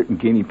got a certain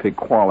guinea pig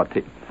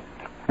quality.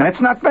 And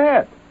it's not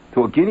bad.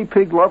 To a guinea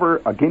pig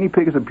lover, a guinea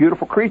pig is a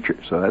beautiful creature,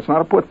 so that's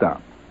not a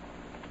put-down.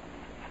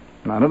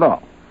 Not at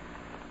all.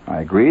 I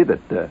agree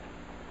that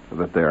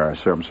there are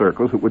some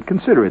circles that would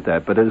consider it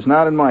that, but it is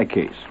not in my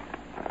case.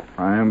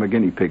 I am a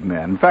guinea pig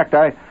man. In fact,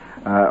 a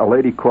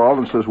lady called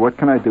and says, what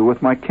can I do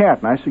with my cat?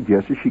 And I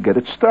suggested she get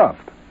it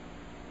stuffed.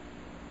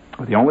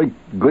 The only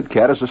good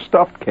cat is a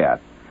stuffed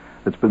cat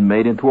that's been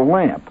made into a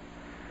lamp.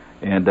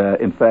 And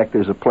in fact,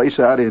 there's a place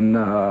out in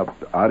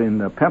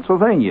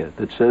Pennsylvania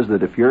that says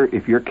that if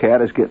your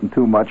cat is getting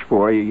too much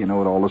for you, you know,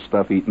 with all the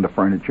stuff eating the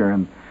furniture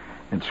and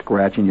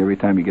scratching you every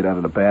time you get out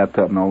of the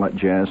bathtub and all that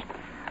jazz,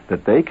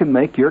 that they can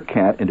make your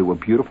cat into a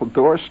beautiful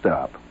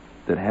doorstop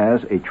that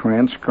has a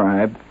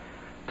transcribed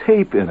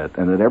tape in it,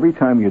 and that every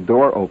time your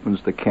door opens,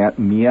 the cat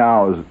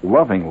meows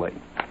lovingly.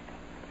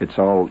 It's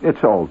all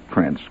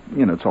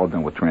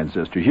done with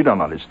transistors. You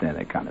don't understand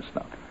that kind of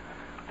stuff.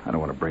 I don't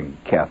want to bring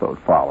cathode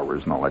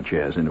followers and all that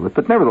jazz into it,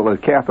 but nevertheless,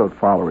 cathode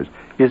followers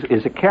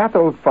is a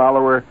cathode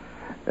follower.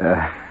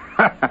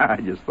 I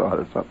just thought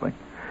of something.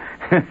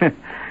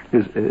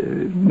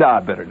 I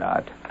better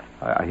not.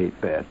 I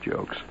hate bad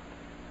jokes.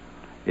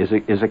 Is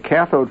a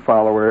cathode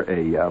follower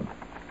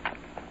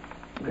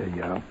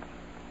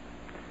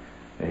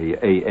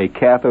a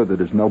cathode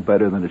that is no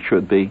better than it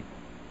should be?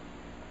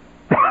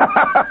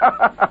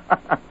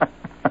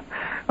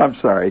 I'm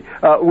sorry.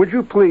 Would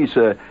you please,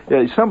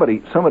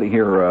 somebody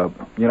here?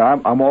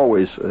 I'm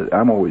always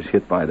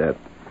hit by the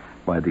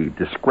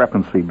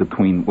discrepancy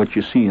between what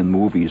you see in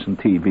movies and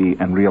TV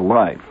and real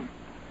life.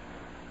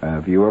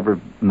 Have you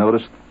ever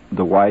noticed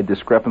the wide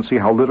discrepancy?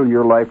 How little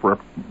your life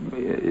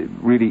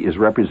really is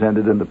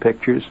represented in the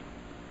pictures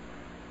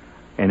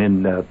and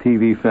in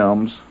TV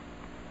films.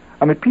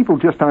 I mean, people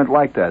just aren't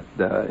like that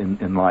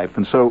in life.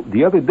 And so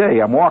the other day,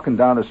 I'm walking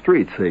down the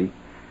street, see,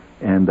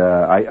 and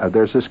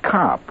there's this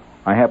cop.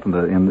 I happen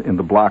to in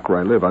the block where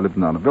I live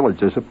down a village.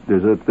 There's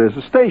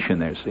a station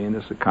there, see, and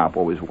there's a cop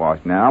always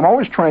walking. Now I'm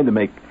always trying to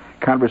make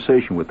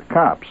conversation with the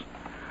cops.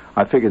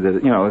 I figured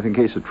that, in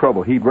case of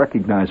trouble, he'd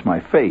recognize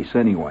my face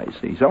anyway.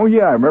 See, so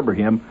yeah, I remember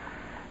him,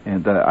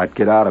 and I'd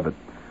get out of it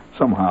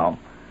somehow.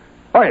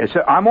 Oh yeah,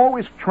 so I'm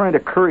always trying to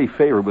curry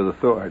favor with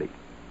authority.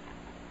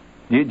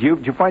 Do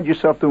you find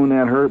yourself doing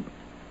that, Herb?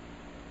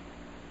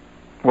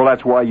 Well,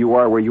 that's why you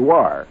are where you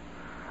are.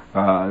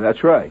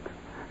 That's right.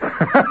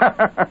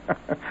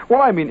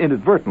 Well, I mean,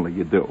 inadvertently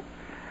you do.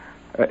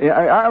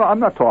 I'm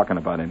not talking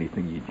about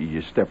anything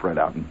you step right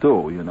out and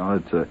do.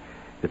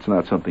 It's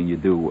not something you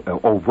do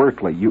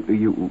overtly.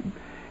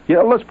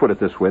 Let's put it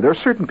this way: there are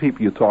certain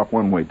people you talk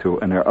one way to,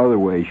 and there are other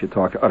ways you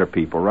talk to other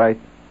people. Right?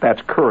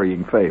 That's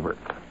currying favor.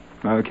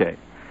 Okay.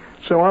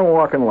 So I'm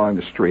walking along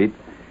the street,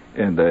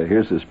 and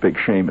here's this big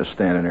Seamus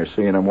standing there.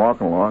 See, and I'm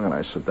walking along, and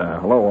I said,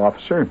 "Hello,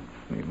 officer."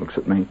 And he looks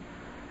at me.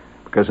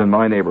 Because in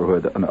my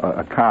neighborhood,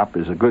 a cop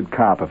is a good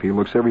cop if he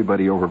looks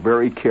everybody over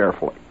very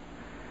carefully.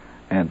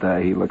 And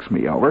he looks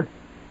me over,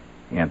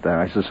 and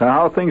I said, "So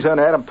how are things on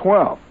Adam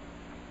 12?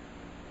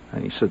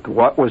 And he said,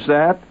 "What was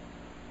that?"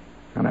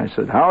 And I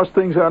said, "How's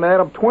things on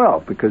Adam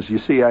 12? Because you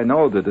see, I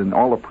know that in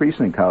all the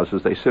precinct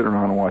houses, they sit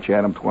around and watch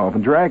Adam 12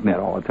 and Dragnet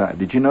all the time.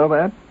 Did you know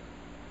that?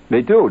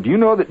 They do. Do you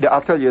know that?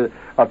 I'll tell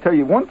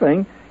you one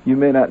thing you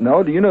may not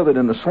know. Do you know that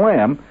in the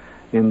Slam,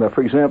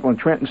 for example, in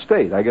Trenton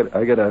State, I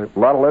get a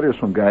lot of letters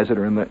from guys that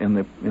are in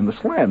the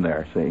Slam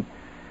there, see,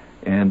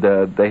 and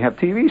they have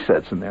TV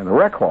sets in there in the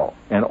rec hall,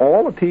 and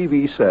all the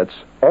TV sets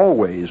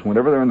always,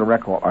 whenever they're in the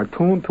rec hall, are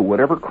tuned to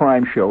whatever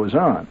crime show is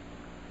on.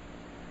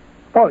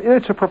 Well,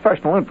 it's a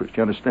professional interest,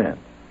 you understand?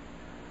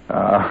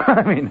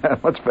 I mean,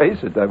 let's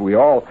face it, that we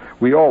all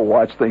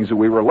watch things that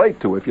we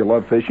relate to. If you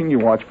love fishing, you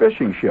watch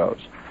fishing shows.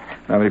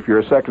 I mean, if you're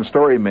a second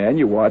story man,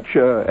 you watch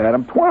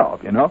Adam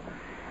 12,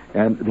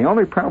 And the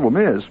only problem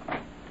is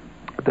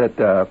that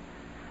of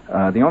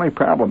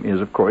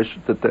course,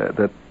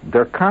 that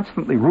they're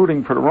constantly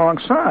rooting for the wrong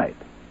side.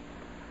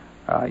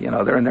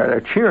 They're in there,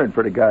 they're cheering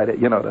for the guy that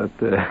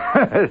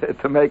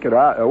to make it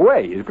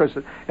away. Because,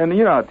 and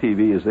you know how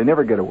TV is; they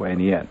never get away in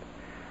the end.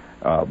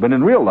 But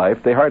in real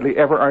life, they hardly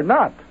ever are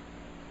not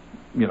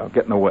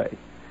getting away.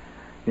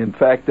 In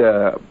fact,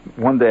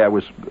 one day I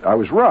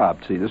was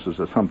robbed. See, this was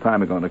some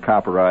time ago, and the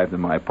cop arrived in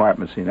my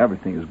apartment, and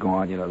everything is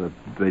gone.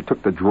 They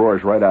took the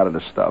drawers right out of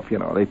the stuff.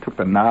 They took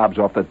the knobs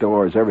off the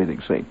doors,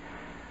 everything. See,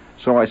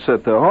 so I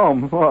said to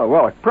home,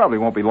 well, it probably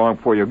won't be long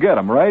before you get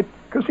them, right?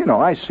 Because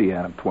I see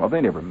Adam 12,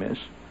 they never miss.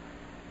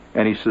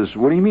 And he says,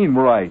 what do you mean,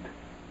 right?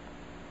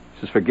 He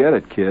says, forget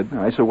it, kid. And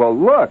I said, well,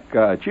 look,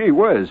 gee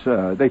whiz,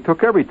 they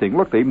took everything.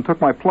 Look, they even took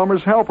my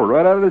plumber's helper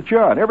right out of the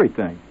jar,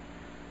 everything.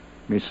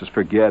 And he says,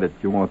 forget it.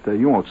 You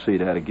won't see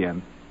that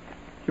again.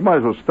 You might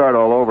as well start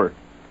all over.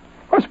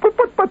 But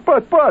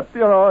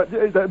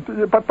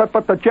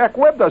the Jack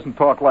Webb doesn't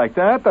talk like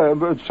that.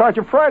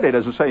 Sergeant Friday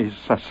doesn't say he's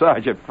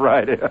Sergeant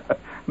Friday.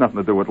 Nothing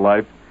to do with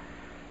life.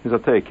 He says, I'll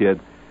tell you, kid.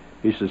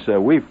 He says,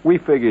 we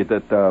figured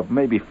that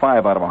maybe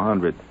 5 out of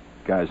 100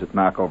 guys that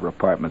knock over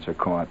apartments are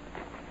caught.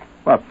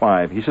 About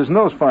 5. He says, and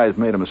those 5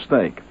 made a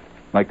mistake.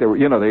 Like they were,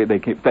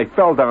 they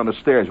fell down the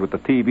stairs with the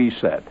TV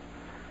set,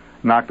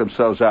 knocked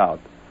themselves out.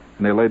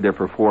 And they laid there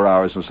for 4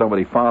 hours, and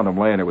somebody found them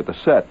laying there with the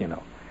set,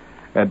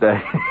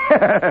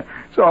 And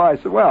so I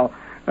said, well,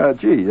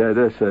 gee,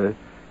 that's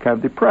kind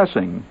of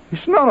depressing. He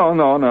said,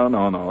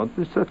 no.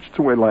 That's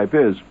the way life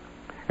is.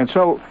 And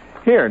so,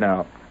 here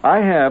now,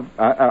 I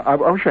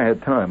wish I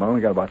had time. I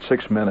only got about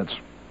 6 minutes.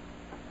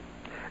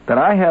 That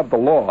I have the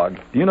log.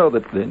 Do you know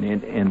that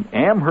in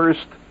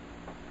Amherst,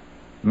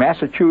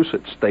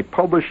 Massachusetts, they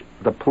publish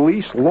the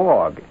police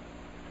log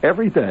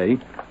every day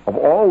of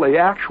all the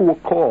actual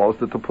calls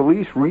that the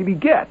police really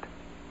get,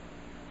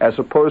 as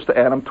opposed to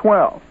Adam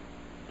 12.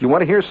 Do you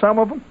want to hear some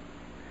of them?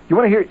 You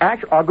want to hear?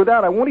 I'll go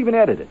down. I won't even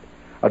edit it.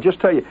 I'll just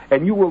tell you,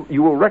 and you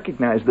will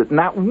recognize that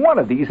not one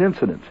of these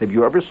incidents have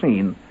you ever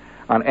seen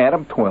on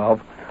Adam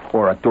 12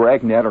 or a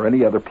Dragnet or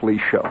any other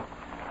police show.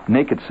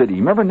 Naked City. You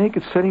remember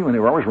Naked City when they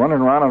were always running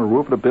around on the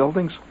roof of the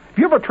buildings? If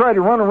you ever tried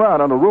to run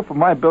around on the roof of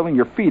my building,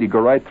 your feet would go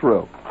right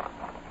through.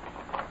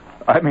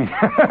 I mean,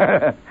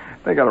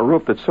 they got a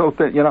roof that's so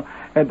thin,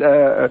 And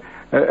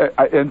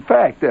in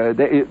fact,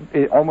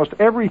 almost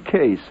every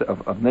case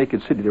of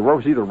Naked City, they were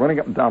always either running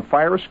up and down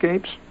fire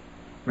escapes.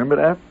 Remember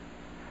that?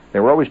 They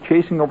were always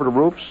chasing over the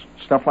roofs,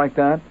 stuff like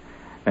that.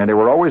 And they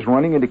were always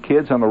running into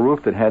kids on the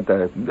roof that had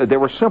they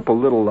were simple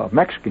little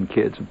Mexican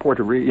kids in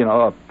Puerto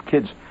Rico,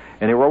 kids,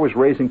 and they were always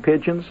raising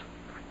pigeons.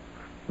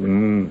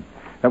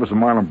 That was the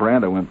Marlon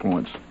Brando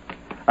influence.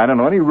 I don't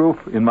know any roof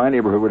in my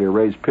neighborhood where they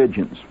raise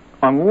pigeons,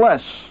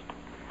 unless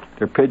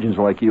they're pigeons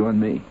like you and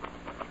me.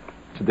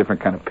 It's a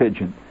different kind of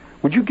pigeon.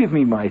 Would you give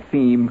me my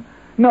theme?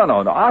 No.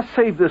 I'll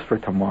save this for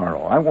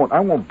tomorrow. I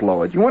won't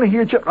blow it. You want to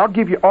hear? I'll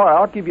give you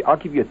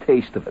a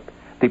taste of it.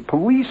 The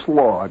police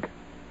log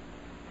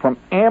from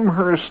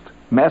Amherst,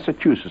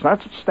 Massachusetts.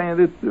 Not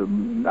standard,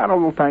 not a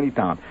little tiny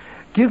town.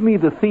 Give me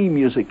the theme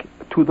music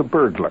to The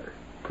Burglar,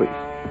 please.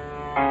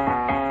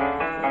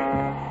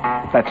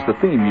 That's the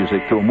theme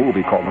music to a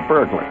movie called The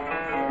Burglar.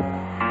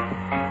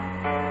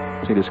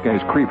 See, this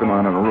guy's creeping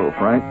on the roof,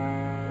 right?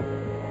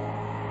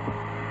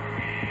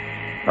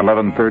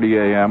 11:30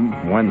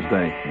 a.m.,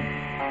 Wednesday.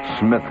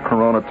 Smith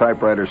Corona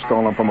typewriter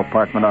stolen from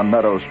apartment on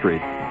Meadow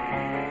Street.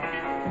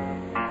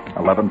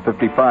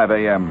 11:55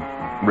 a.m.,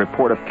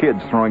 report of kids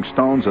throwing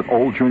stones at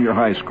Old Junior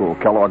High School,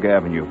 Kellogg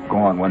Avenue,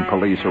 gone when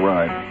police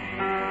arrived.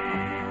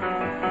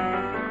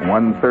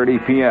 1:30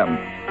 p.m.,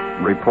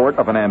 report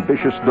of an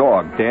ambitious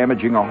dog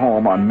damaging a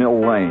home on Mill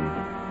Lane,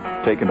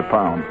 taken to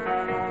pound.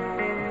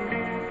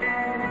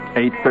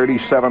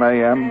 8:37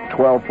 a.m.,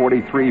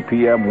 12:43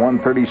 p.m.,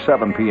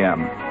 1:37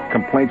 p.m.,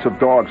 complaints of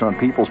dogs on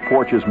people's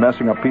porches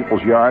messing up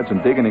people's yards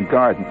and digging in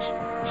gardens.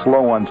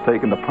 Slow ones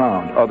taken to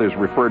pound, others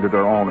referred to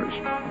their owners.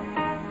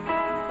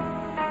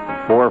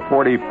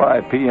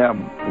 4:45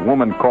 p.m.,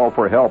 woman called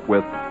for help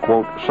with,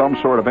 quote, some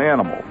sort of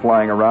animal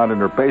flying around in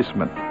her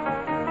basement.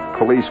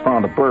 Police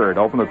found a bird,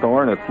 opened the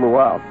door, and it flew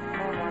out.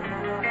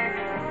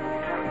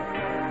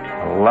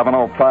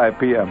 11:05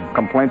 p.m.,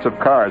 complaints of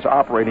cars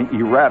operating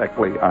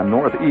erratically on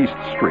Northeast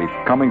Street,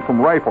 coming from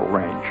rifle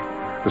range.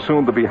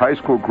 Assumed to be high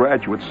school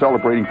graduates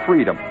celebrating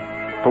freedom.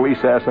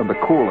 Police asked them to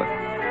cool it.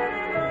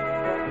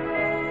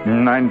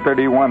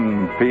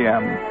 9:31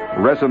 p.m.,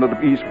 resident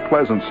of East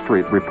Pleasant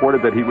Street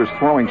reported that he was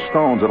throwing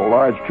stones at a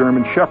large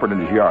German Shepherd in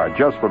his yard,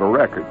 just for the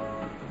record.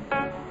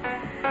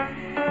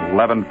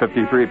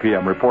 11:53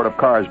 p.m., report of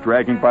cars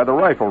dragging by the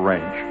rifle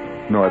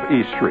range,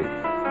 Northeast Street,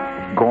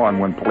 gone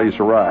when police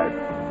arrived.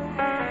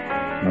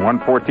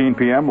 1:14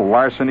 p.m.,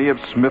 larceny of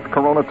Smith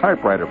Corona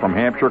typewriter from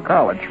Hampshire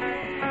College.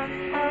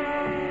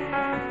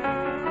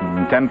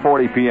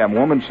 10:40 p.m.,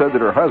 woman said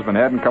that her husband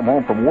hadn't come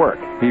home from work.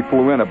 He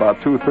flew in about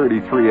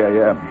 2:33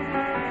 a.m.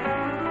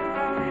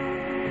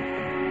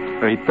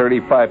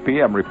 8:35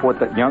 p.m., report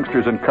that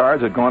youngsters and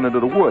cars had gone into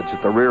the woods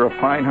at the rear of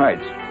Pine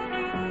Heights.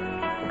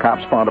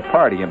 Cops found a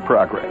party in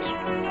progress.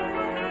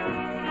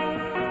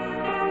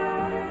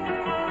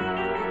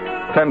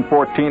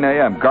 10:14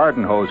 a.m.,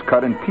 garden hose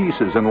cut in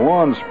pieces and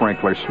lawn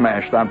sprinkler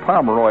smashed on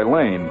Pomeroy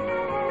Lane.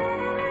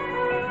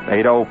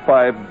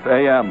 8:05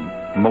 a.m.,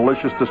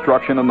 malicious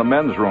destruction in the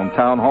men's room,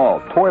 town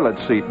hall. Toilet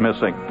seat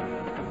missing.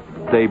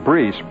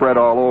 Debris spread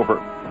all over.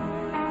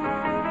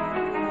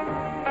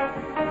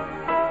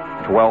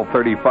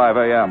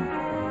 12:35 a.m.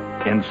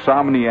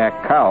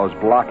 Insomniac cows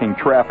blocking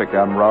traffic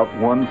on Route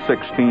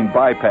 116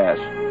 bypass.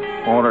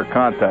 Owner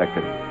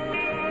contacted.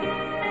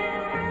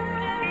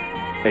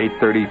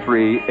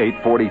 8:33,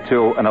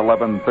 8:42, and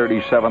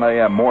 11:37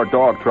 a.m. More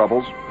dog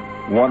troubles.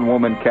 One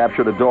woman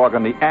captured a dog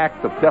in the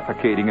act of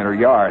defecating in her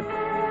yard.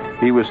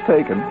 He was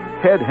taken,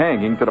 head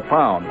hanging, to the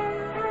pound.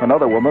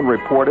 Another woman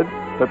reported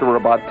that there were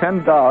about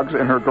 10 dogs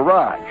in her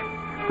garage.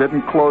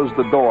 Didn't close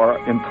the door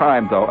in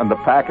time, though, and the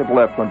pack had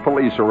left when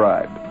police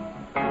arrived.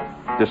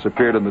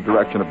 Disappeared in the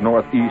direction of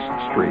Northeast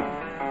Street.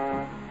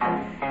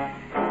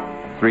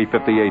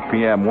 3:58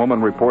 p.m.,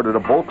 woman reported a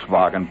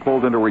Volkswagen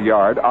pulled into her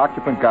yard.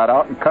 Occupant got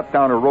out and cut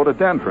down a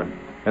rhododendron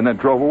and then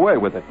drove away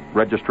with it.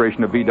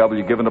 Registration of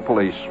VW given to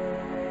police.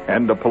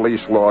 End of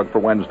police log for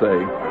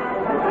Wednesday.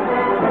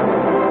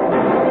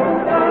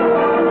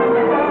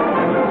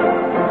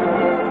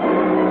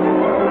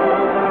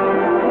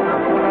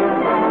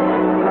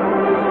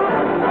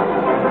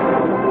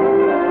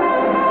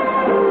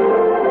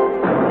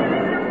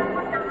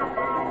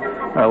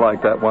 I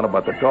like that one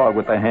about the dog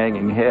with the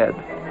hanging head.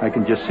 I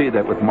can just see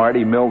that with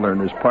Marty Milner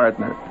and his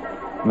partner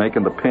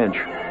making the pinch.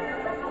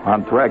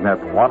 On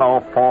Dragnet.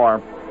 104.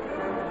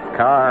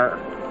 Car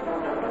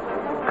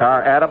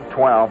Adam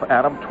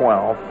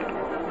 12.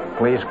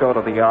 Please go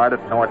to the yard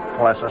at North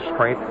Pleasant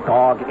Street.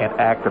 Dog in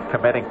act of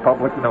committing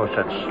public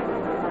nuisance.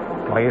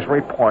 Please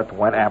report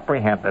when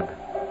apprehended.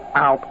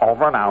 Out,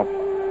 over and out.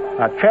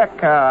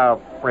 Check,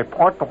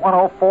 report to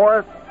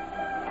 104,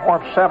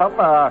 Form 7,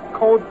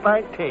 Code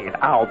 19.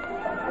 Out.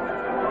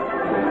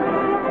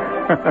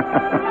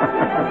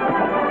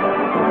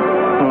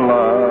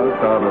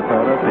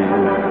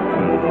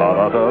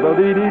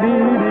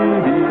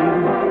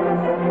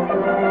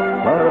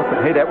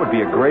 Hey, that would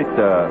be a great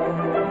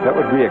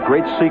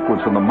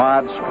sequence in the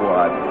Mod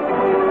Squad.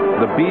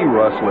 The bee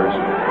rustlers,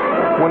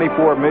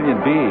 24 million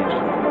bees,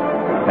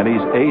 and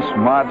these ace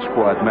Mod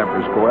Squad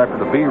members go after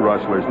the bee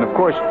rustlers, and of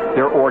course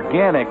they're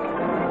organic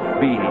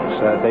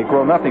bees. They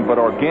grow nothing but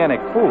organic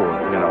food,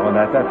 and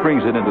that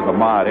brings it into the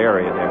Mod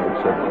area there.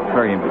 It's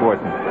very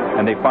important.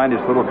 And they find this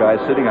little guy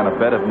sitting on a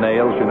bed of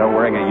nails,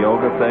 wearing a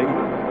yoga thing.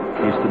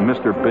 He's the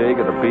Mr. Big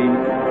of the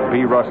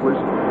bee rustlers.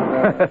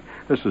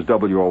 This is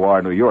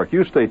WOR New York.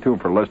 You stay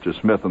tuned for Lester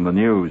Smith and the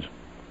news.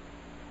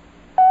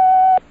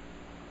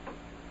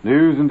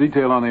 News in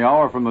detail on the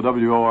hour from the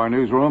WOR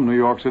newsroom. New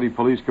York City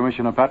Police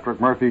Commissioner Patrick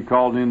Murphy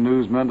called in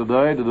newsmen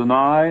today to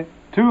deny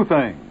two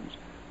things.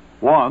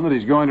 One, that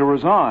he's going to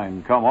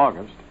resign come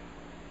August.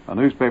 A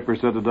newspaper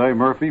said today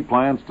Murphy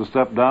plans to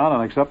step down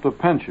and accept a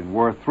pension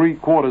worth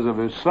 3/4 of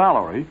his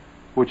salary,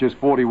 which is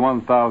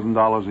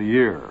 $41,000 a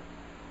year.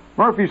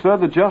 Murphy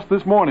said that just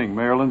this morning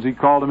Mayor Lindsay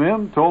called him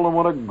in, told him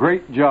what a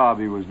great job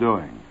he was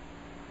doing.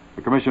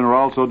 The commissioner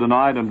also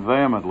denied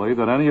vehemently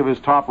that any of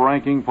his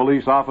top-ranking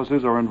police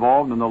officers are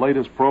involved in the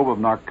latest probe of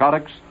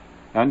narcotics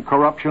and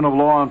corruption of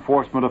law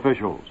enforcement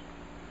officials.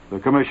 The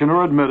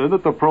commissioner admitted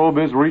that the probe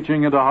is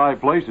reaching into high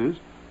places,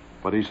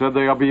 but he said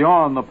they are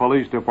beyond the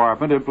police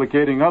department,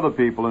 implicating other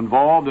people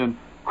involved in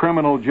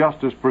criminal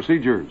justice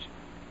procedures.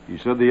 He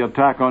said the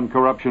attack on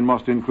corruption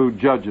must include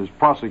judges,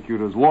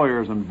 prosecutors,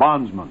 lawyers, and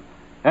bondsmen.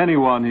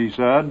 Anyone, he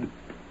said,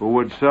 who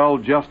would sell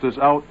justice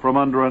out from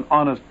under an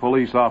honest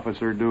police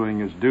officer doing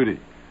his duty.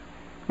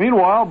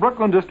 Meanwhile,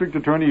 Brooklyn District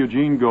Attorney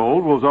Eugene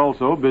Gold was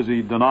also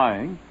busy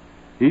denying.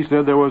 He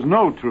said there was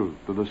no truth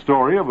to the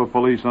story of a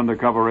police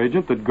undercover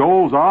agent that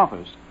Gold's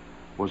office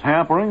was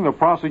hampering the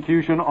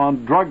prosecution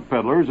on drug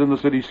peddlers in the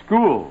city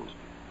schools.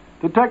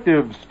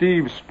 Detective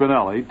Steve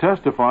Spinelli,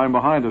 testifying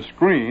behind a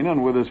screen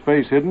and with his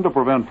face hidden to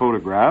prevent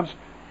photographs,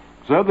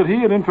 said that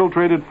he had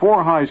infiltrated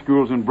 4 high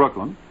schools in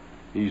Brooklyn.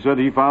 He said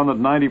he found that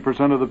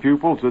 90% of the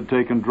pupils had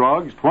taken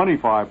drugs,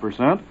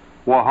 25%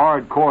 were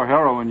hardcore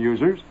heroin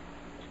users.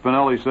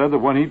 Spinelli said that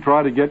when he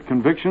tried to get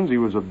convictions, he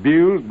was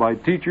abused by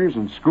teachers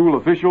and school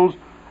officials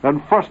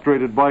and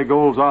frustrated by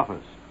Gold's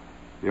office.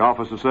 The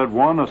officer said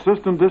one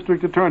assistant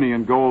district attorney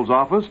in Gold's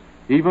office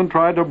even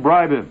tried to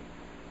bribe him.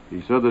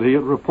 He said that he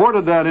had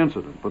reported that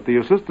incident, but the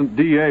assistant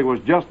DA was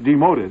just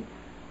demoted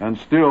and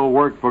still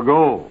worked for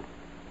Gold.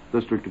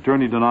 District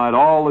attorney denied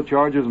all the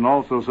charges and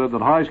also said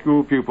that high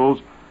school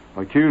pupils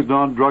accused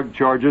on drug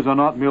charges are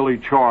not merely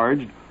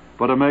charged,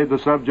 but are made the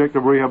subject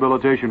of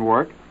rehabilitation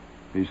work.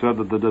 He said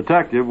that the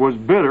detective was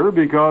bitter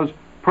because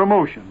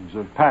promotions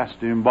had passed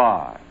him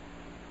by.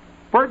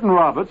 Burton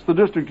Roberts, the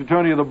district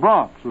attorney of the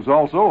Bronx, was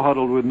also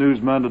huddled with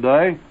newsmen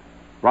today.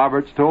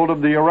 Roberts told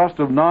of the arrest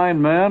of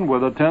 9 men,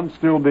 with a 10th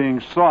still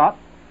being sought,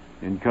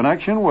 in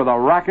connection with a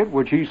racket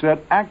which he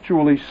said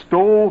actually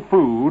stole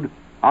food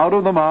out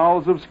of the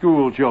mouths of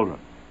school children.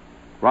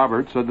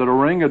 Roberts said that a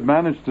ring had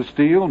managed to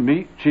steal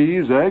meat,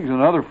 cheese, eggs,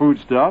 and other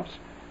foodstuffs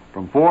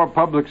from 4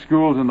 public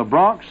schools in the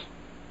Bronx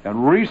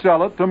and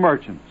resell it to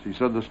merchants. He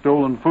said the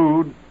stolen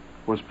food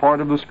was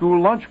part of the school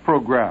lunch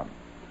program.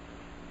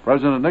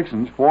 President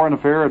Nixon's foreign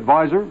affairs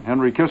advisor,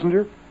 Henry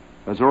Kissinger,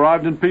 has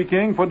arrived in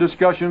Peking for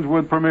discussions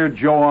with Premier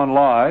Zhou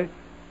Enlai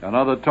and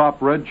other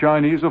top Red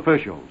Chinese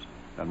officials.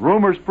 And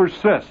rumors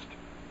persist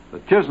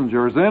that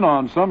Kissinger is in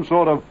on some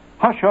sort of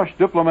hush-hush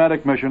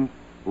diplomatic mission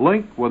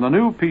linked with a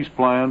new peace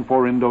plan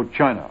for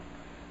Indochina.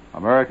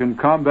 American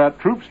combat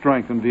troop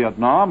strength in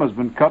Vietnam has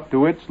been cut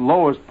to its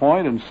lowest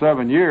point in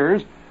 7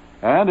 years,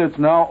 and it's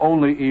now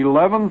only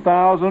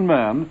 11,000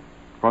 men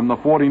from the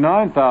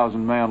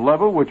 49,000-man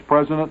level which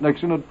President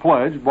Nixon had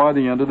pledged by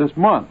the end of this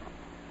month.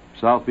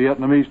 South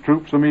Vietnamese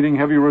troops are meeting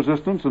heavy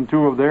resistance in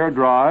 2 of their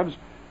drives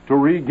to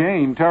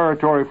regain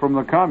territory from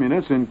the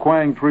communists in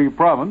Quang Tri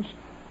province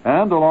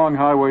and along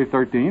Highway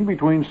 13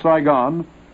 between Saigon